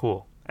kind of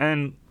cool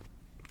and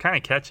kind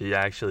of catchy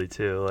actually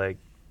too. Like,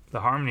 the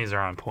harmonies are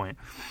on point.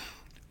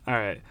 All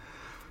right.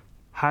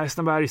 Highest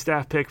Nobody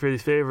staff pick for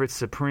these favorites.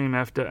 Supreme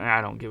I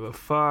don't give a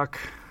fuck.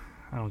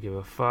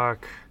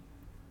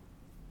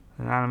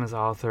 Anonymous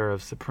author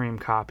of Supreme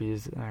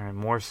copies. All right,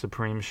 more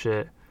Supreme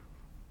shit.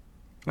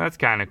 That's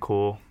kind of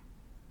cool.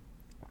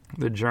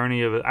 The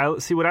journey of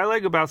it. See, what I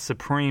like about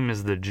Supreme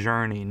is the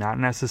journey, not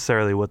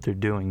necessarily what they're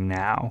doing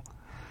now.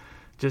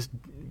 Just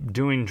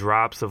doing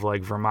drops of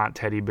like Vermont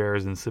teddy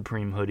bears and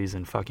Supreme hoodies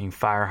and fucking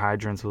fire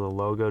hydrants with a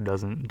logo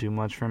doesn't do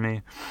much for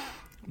me.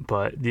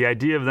 But the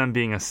idea of them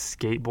being a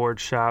skateboard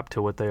shop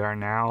to what they are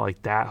now,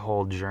 like that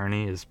whole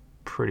journey is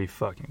pretty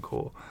fucking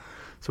cool.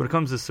 So when it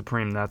comes to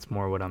Supreme, that's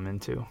more what I'm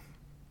into.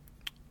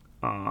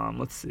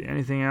 Let's see.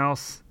 Anything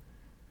else?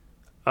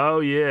 Oh,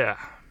 yeah.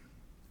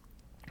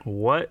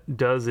 What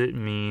does it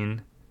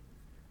mean?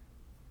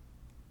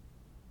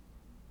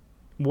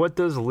 What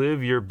does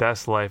live your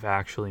best life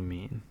actually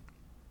mean?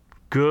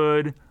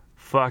 Good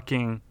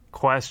fucking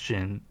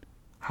question,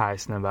 High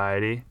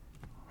Snobiety.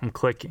 I'm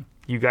clicking.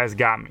 You guys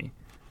got me.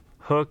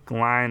 Hook,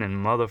 line, and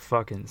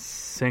motherfucking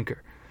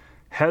sinker.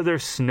 Heather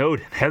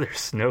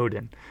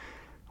Snowden.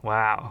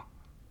 Wow.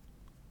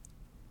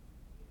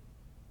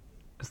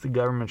 Is the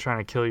government trying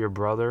to kill your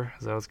brother?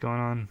 Is that what's going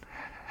on?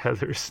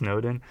 Heather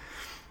Snowden.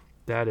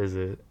 That is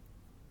a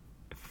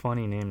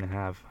funny name to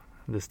have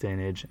this day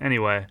and age.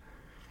 Anyway.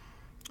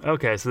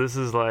 Okay, so this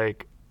is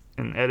like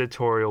an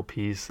editorial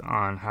piece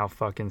on how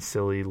fucking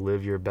silly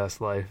live your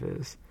best life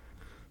is.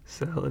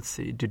 So let's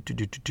see.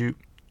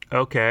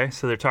 Okay,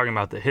 so they're talking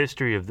about the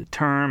history of the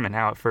term and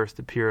how it first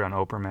appeared on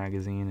Oprah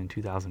magazine in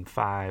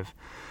 2005.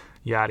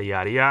 Yada,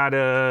 yada,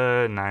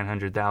 yada.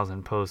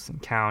 900,000 posts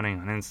and counting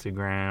on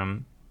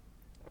Instagram.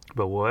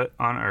 But what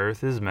on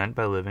earth is meant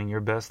by living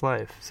your best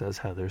life, says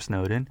Heather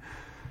Snowden.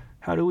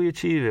 How do we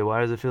achieve it? Why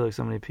does it feel like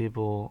so many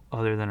people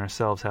other than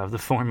ourselves have the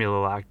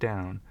formula locked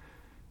down?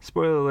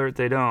 Spoiler alert,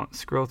 they don't.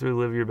 Scroll through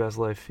Live Your Best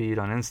Life feed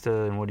on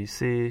Insta, and what do you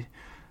see?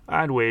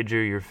 I'd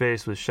wager you're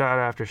faced with shot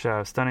after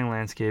shot of stunning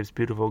landscapes,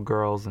 beautiful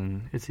girls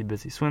in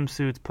itsy-bitsy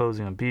swimsuits,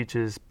 posing on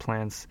beaches,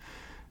 plants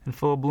in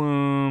full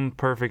bloom,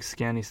 perfect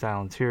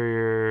Scandi-style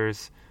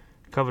interiors,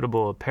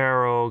 covetable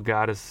apparel,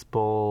 goddess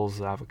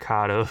bowls,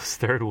 avocados,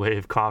 third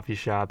wave coffee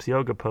shops,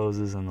 yoga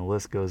poses, and the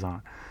list goes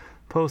on.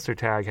 Post or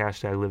tag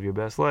hashtag Live Your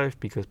Best Life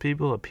because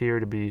people appear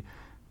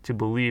to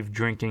believe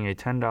drinking a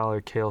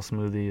 $10 kale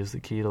smoothie is the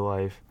key to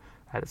life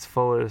at its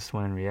fullest,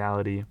 when in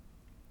reality,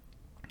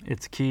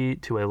 it's key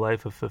to a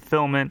life of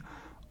fulfillment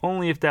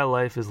only if that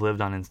life is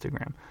lived on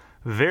Instagram.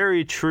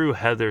 Very true,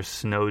 Heather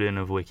Snowden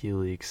of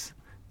WikiLeaks.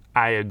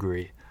 I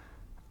agree.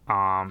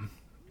 Yeah,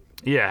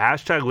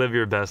 hashtag Live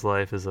Your Best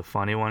Life is a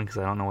funny one because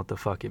I don't know what the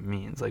fuck it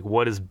means. Like,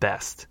 what is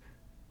best?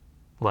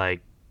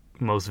 Like,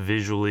 most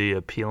visually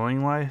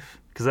appealing life?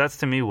 Because that's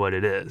to me what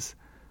it is.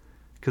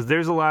 Because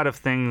there's a lot of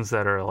things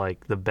that are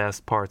like the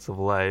best parts of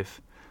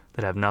life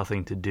that have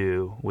nothing to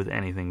do with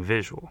anything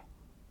visual.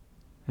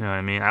 You know what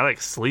I mean? I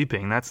like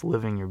sleeping. That's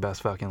living your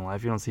best fucking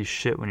life. You don't see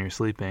shit when you're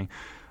sleeping.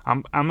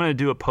 I'm going to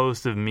do a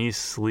post of me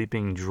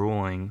sleeping,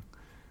 drooling,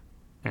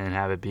 and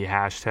have it be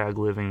hashtag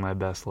living my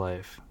best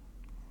life.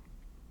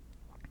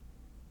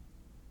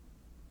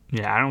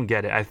 Yeah, I don't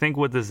get it. I think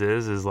what this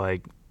is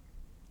like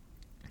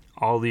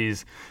all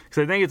these,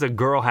 because I think it's a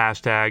girl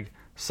hashtag.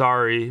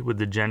 Sorry with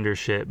the gender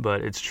shit,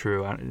 but it's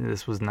true.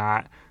 This was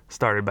not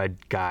started by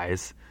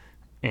guys.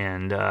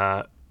 And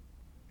I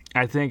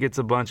think it's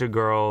a bunch of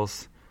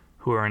girls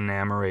who are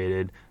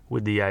enamored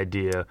with the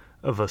idea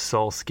of a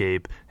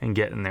soulscape and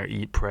getting their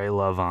eat, pray,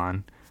 love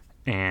on.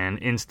 And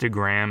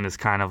Instagram is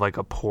kind of like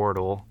a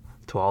portal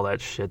to all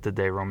that shit that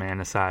they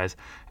romanticize.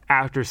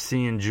 After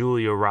seeing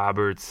Julia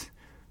Roberts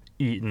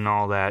eating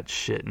all that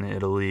shit in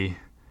Italy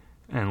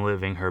and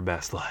living her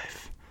best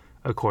life,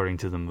 according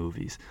to the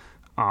movies.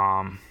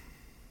 I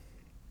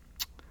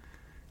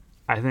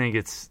think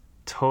it's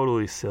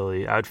totally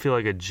silly. I'd feel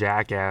like a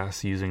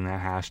jackass using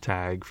that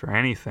hashtag for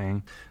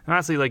anything. And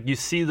honestly, like, you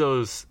see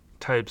those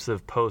types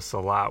of posts a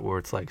lot where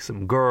it's like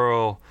some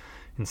girl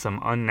in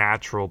some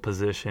unnatural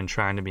position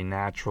trying to be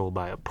natural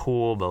by a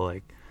pool, but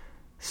like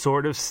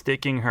sort of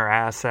sticking her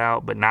ass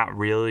out, but not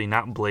really,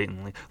 not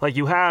blatantly. Like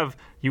you have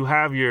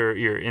your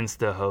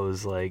Insta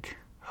hoes, like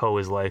hoe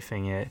is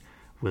lifing it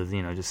with,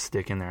 you know, just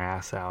sticking their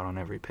ass out on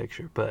every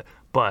picture. But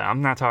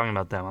I'm not talking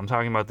about them. I'm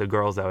talking about the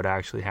girls that would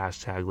actually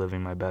hashtag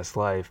living my best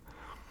life,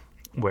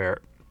 where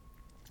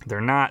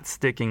they're not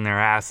sticking their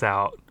ass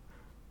out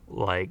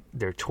like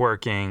they're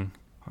twerking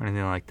or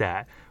anything like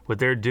that. What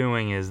they're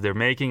doing is they're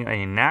making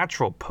a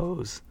natural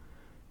pose,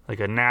 like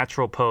a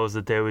natural pose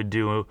that they would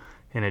do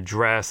in a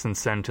dress and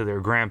send to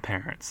their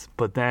grandparents.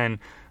 But then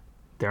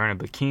they're in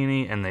a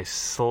bikini and they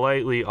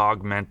slightly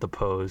augment the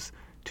pose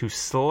to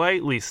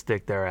slightly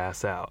stick their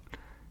ass out.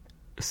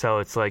 So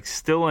it's like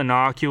still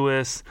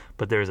innocuous,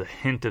 but there's a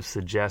hint of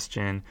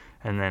suggestion.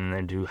 And then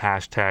they do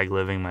hashtag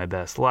living my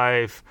best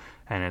life.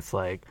 And it's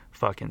like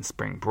fucking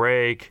spring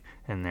break.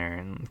 And they're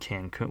in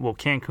Cancun. Well,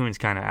 Cancun's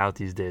kind of out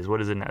these days.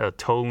 What is it?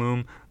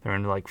 Tulum. They're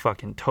in like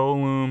fucking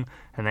Tulum.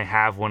 And they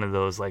have one of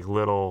those like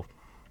little,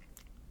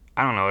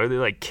 I don't know, are they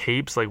like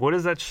capes? Like, what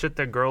is that shit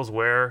that girls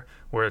wear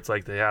where it's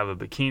like they have a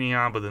bikini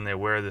on, but then they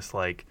wear this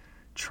like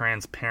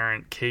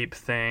transparent cape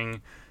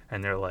thing,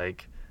 and they're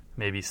like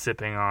maybe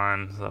sipping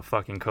on a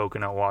fucking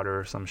coconut water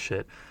or some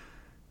shit.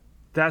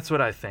 That's what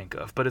I think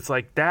of. But it's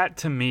like, that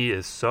to me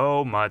is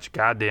so much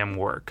goddamn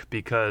work,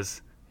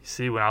 because you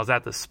see, when I was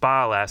at the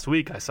spa last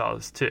week, I saw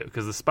this too,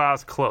 because the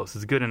spa's close.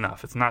 It's good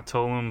enough. It's not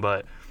Tulum,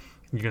 but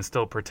you can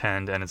still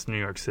pretend, and it's New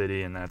York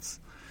City, and that's,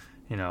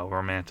 you know,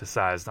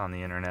 romanticized on the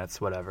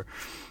internets, whatever.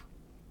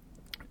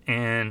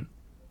 And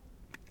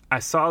I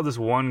saw this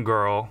one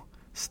girl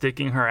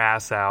sticking her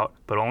ass out,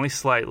 but only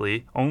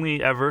slightly,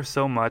 only ever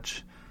so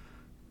much,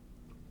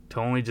 to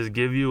only just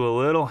give you a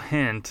little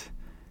hint,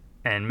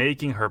 and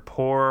making her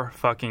poor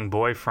fucking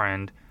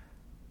boyfriend,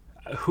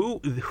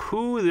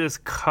 who this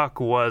cuck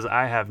was,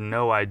 I have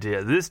no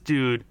idea. This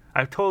dude,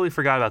 I totally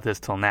forgot about this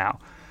till now.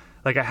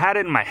 Like, I had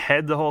it in my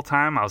head the whole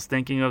time. I was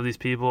thinking of these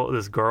people,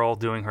 this girl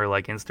doing her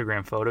like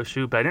Instagram photo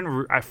shoot, but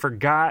I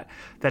forgot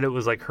that it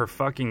was like her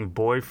fucking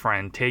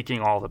boyfriend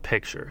taking all the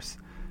pictures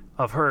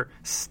of her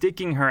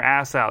sticking her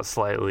ass out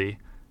slightly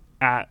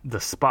at the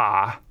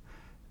spa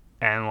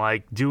and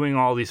like doing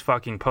all these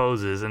fucking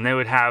poses. And they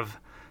would have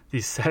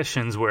these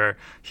sessions where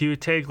he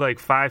would take like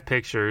 5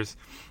 pictures.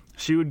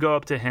 She would go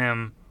up to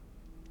him,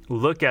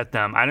 look at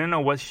them. I didn't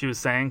know what she was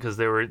saying because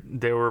they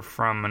were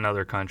from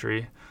another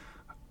country.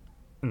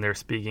 And they're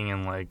speaking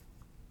in like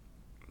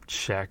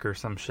Czech or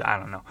some shit. I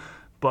don't know.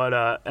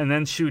 But, and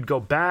then she would go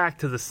back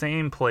to the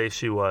same place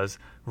she was,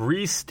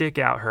 re-stick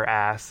out her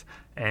ass,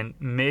 and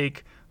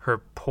make her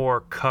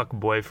poor cuck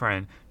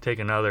boyfriend take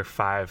another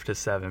 5 to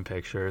 7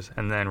 pictures,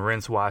 and then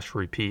rinse, wash,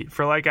 repeat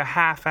for like a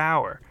half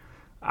hour.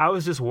 I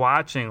was just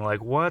watching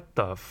like, what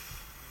the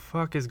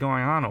fuck is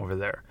going on over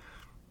there?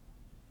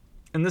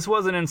 And this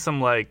wasn't in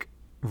some like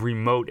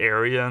remote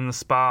area in the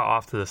spa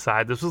off to the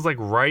side. This was like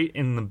right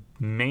in the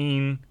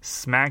main,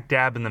 smack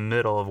dab in the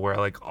middle of where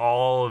like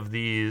all of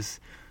these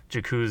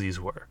jacuzzis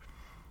were,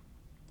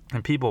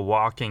 and people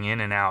walking in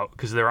and out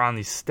because they're on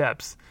these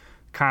steps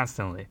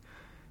constantly.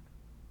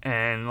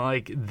 And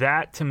like,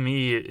 that to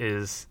me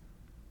is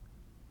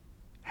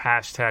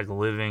hashtag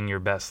living your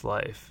best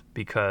life,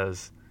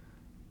 because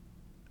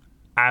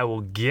I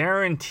will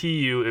guarantee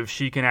you, if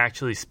she can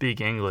actually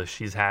speak English,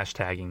 she's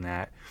hashtagging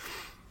that.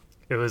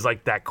 It was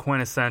like that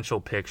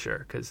quintessential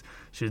picture, because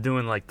she was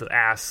doing like the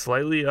ass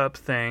slightly up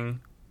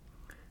thing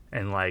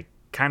and like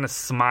kind of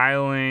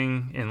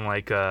smiling in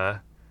like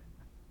a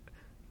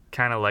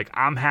kind of like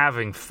I'm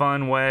having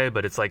fun way,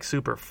 but it's like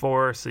super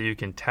forced, so you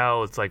can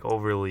tell it's like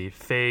overly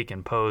fake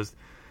and posed.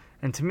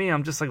 And to me,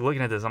 I'm just like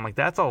looking at this, I'm like,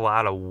 that's a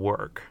lot of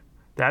work.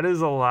 That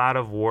is a lot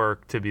of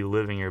work to be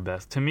living your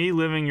best. To me,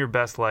 living your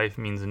best life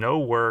means no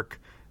work,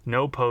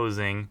 no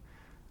posing.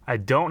 I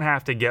don't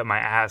have to get my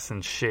ass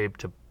in shape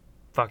to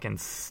fucking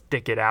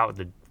stick it out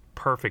the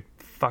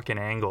perfect fucking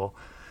angle.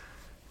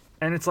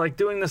 And it's like,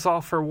 doing this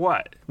all for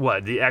what?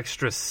 What, the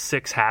extra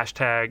 6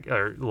 hashtag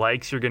or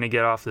likes you're going to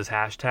get off this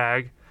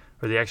hashtag?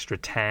 Or the extra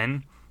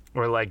 10?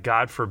 Or like,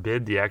 God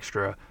forbid, the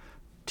extra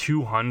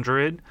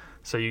 200?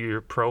 So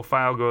your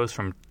profile goes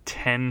from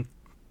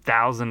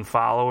 10,000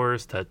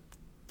 followers to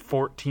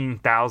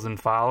 14,000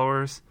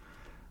 followers?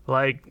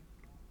 Like,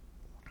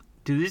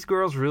 do these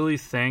girls really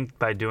think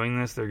by doing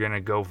this they're going to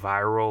go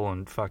viral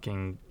and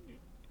fucking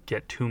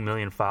get 2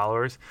 million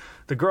followers?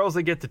 The girls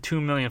that get to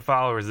 2 million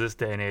followers this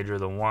day and age are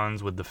the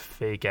ones with the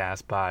fake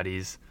ass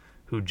bodies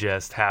who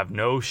just have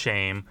no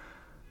shame,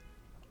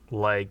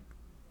 like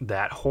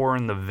that whore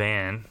in the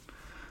van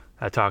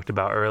I talked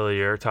about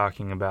earlier,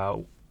 talking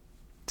about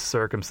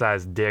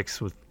circumcised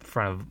dicks in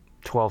front of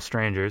 12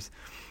 strangers.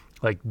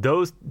 Like,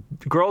 those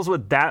girls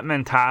with that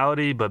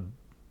mentality but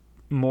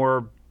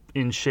more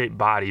in shape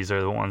bodies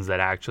are the ones that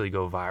actually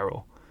go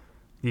viral.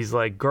 These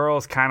like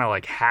girls kind of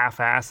like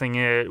half-assing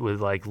it with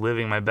like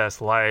living my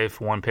best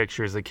life. One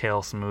picture is a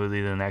kale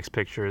smoothie, the next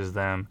picture is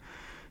them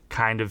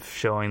kind of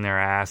showing their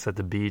ass at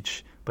the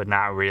beach, but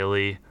not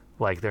really,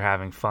 like they're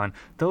having fun.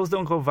 Those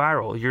don't go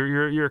viral.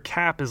 Your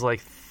cap is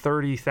like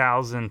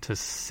 30,000 to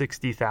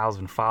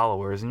 60,000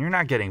 followers, and you're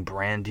not getting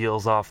brand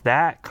deals off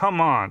that.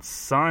 Come on,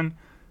 son.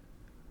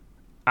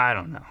 I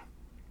don't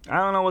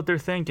know what they're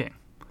thinking.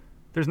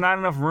 There's not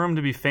enough room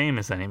to be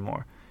famous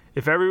anymore.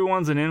 If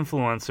everyone's an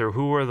influencer,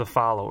 who are the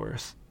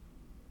followers?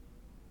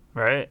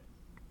 Right?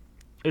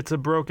 It's a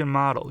broken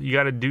model. You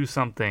got to do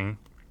something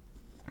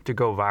to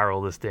go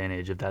viral this day and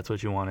age if that's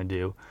what you want to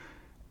do.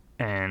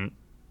 And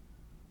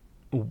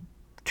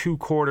 2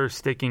 quarters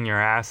sticking your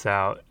ass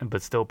out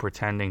but still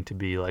pretending to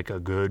be like a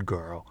good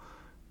girl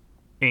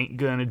ain't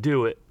gonna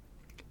do it.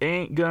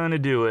 Ain't gonna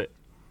do it.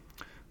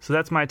 So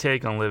that's my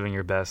take on living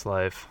your best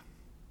life.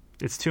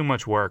 It's too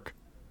much work.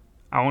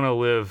 I want to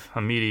live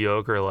a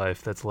mediocre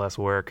life that's less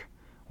work,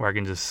 where I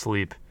can just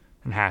sleep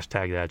and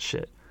hashtag that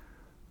shit.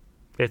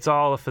 It's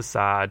all a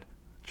facade,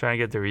 trying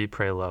to get their eat,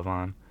 pray, love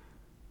on,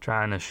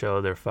 trying to show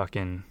their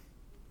fucking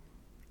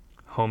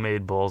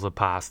homemade bowls of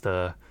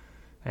pasta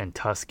and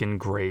Tuscan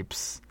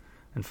grapes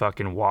and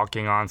fucking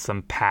walking on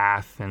some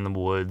path in the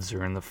woods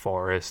or in the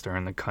forest or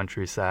in the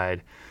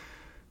countryside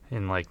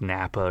in like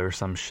Napa or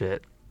some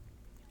shit.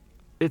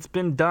 It's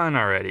been done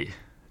already.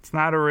 It's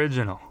not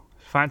original.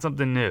 Find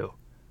something new.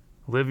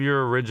 Live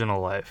your original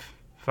life.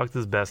 Fuck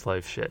this best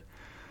life shit.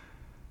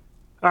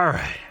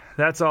 Alright,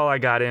 that's all I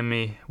got in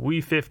me.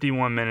 We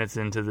 51 minutes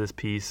into this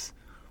piece.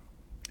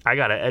 I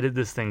gotta edit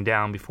this thing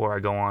down before I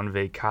go on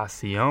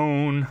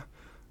vacation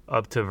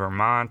up to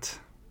Vermont,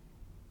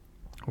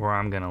 where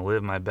I'm gonna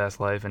live my best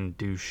life and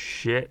do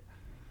shit.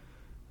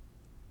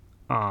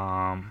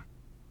 I'll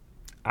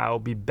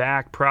be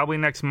back probably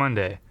next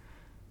Monday.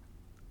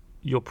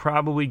 You'll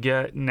probably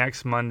get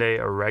next Monday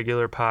a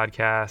regular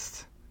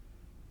podcast.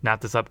 Not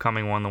this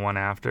upcoming one, the one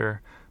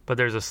after. But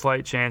there's a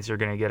slight chance you're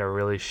going to get a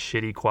really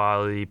shitty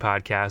quality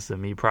podcast of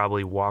me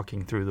probably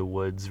walking through the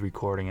woods,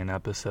 recording an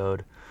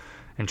episode,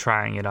 and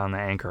trying it on the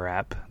Anchor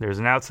app. There's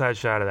an outside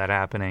shot of that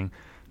happening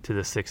to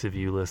the 6 of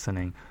you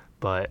listening.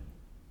 But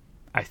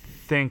I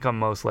think I'm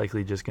most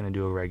likely just going to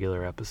do a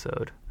regular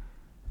episode.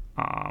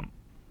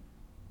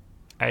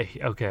 I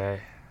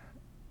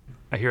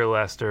hear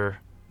Lester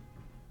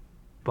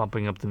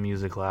bumping up the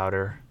music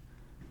louder.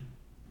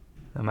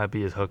 That might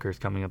be his hookers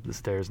coming up the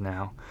stairs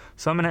now.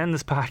 So I'm going to end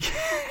this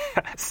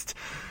podcast.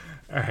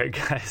 All right,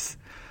 guys.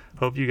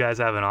 Hope you guys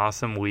have an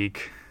awesome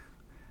week.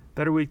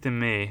 Better week than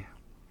me.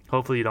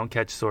 Hopefully you don't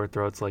catch sore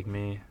throats like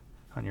me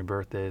on your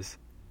birthdays.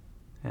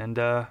 And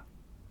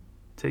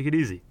take it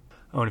easy.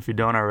 Oh, and if you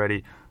don't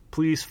already,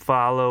 please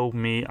follow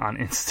me on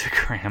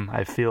Instagram.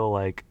 I feel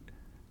like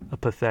a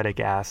pathetic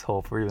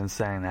asshole for even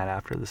saying that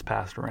after this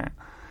past rant.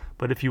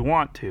 But if you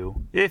want to,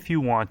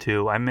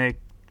 I make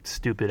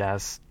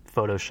stupid-ass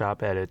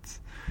Photoshop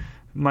edits.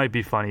 It might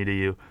be funny to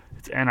you.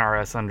 It's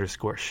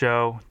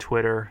NRS_show.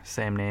 Twitter,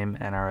 same name,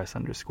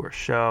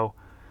 NRS_show.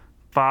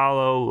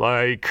 Follow,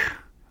 like,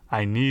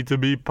 I need to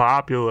be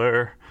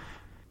popular,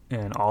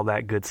 and all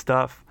that good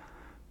stuff.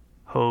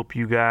 Hope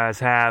you guys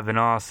have an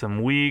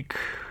awesome week.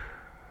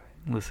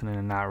 Listening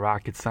to Not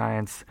Rocket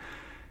Science.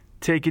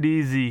 Take it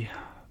easy.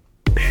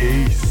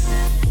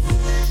 Peace.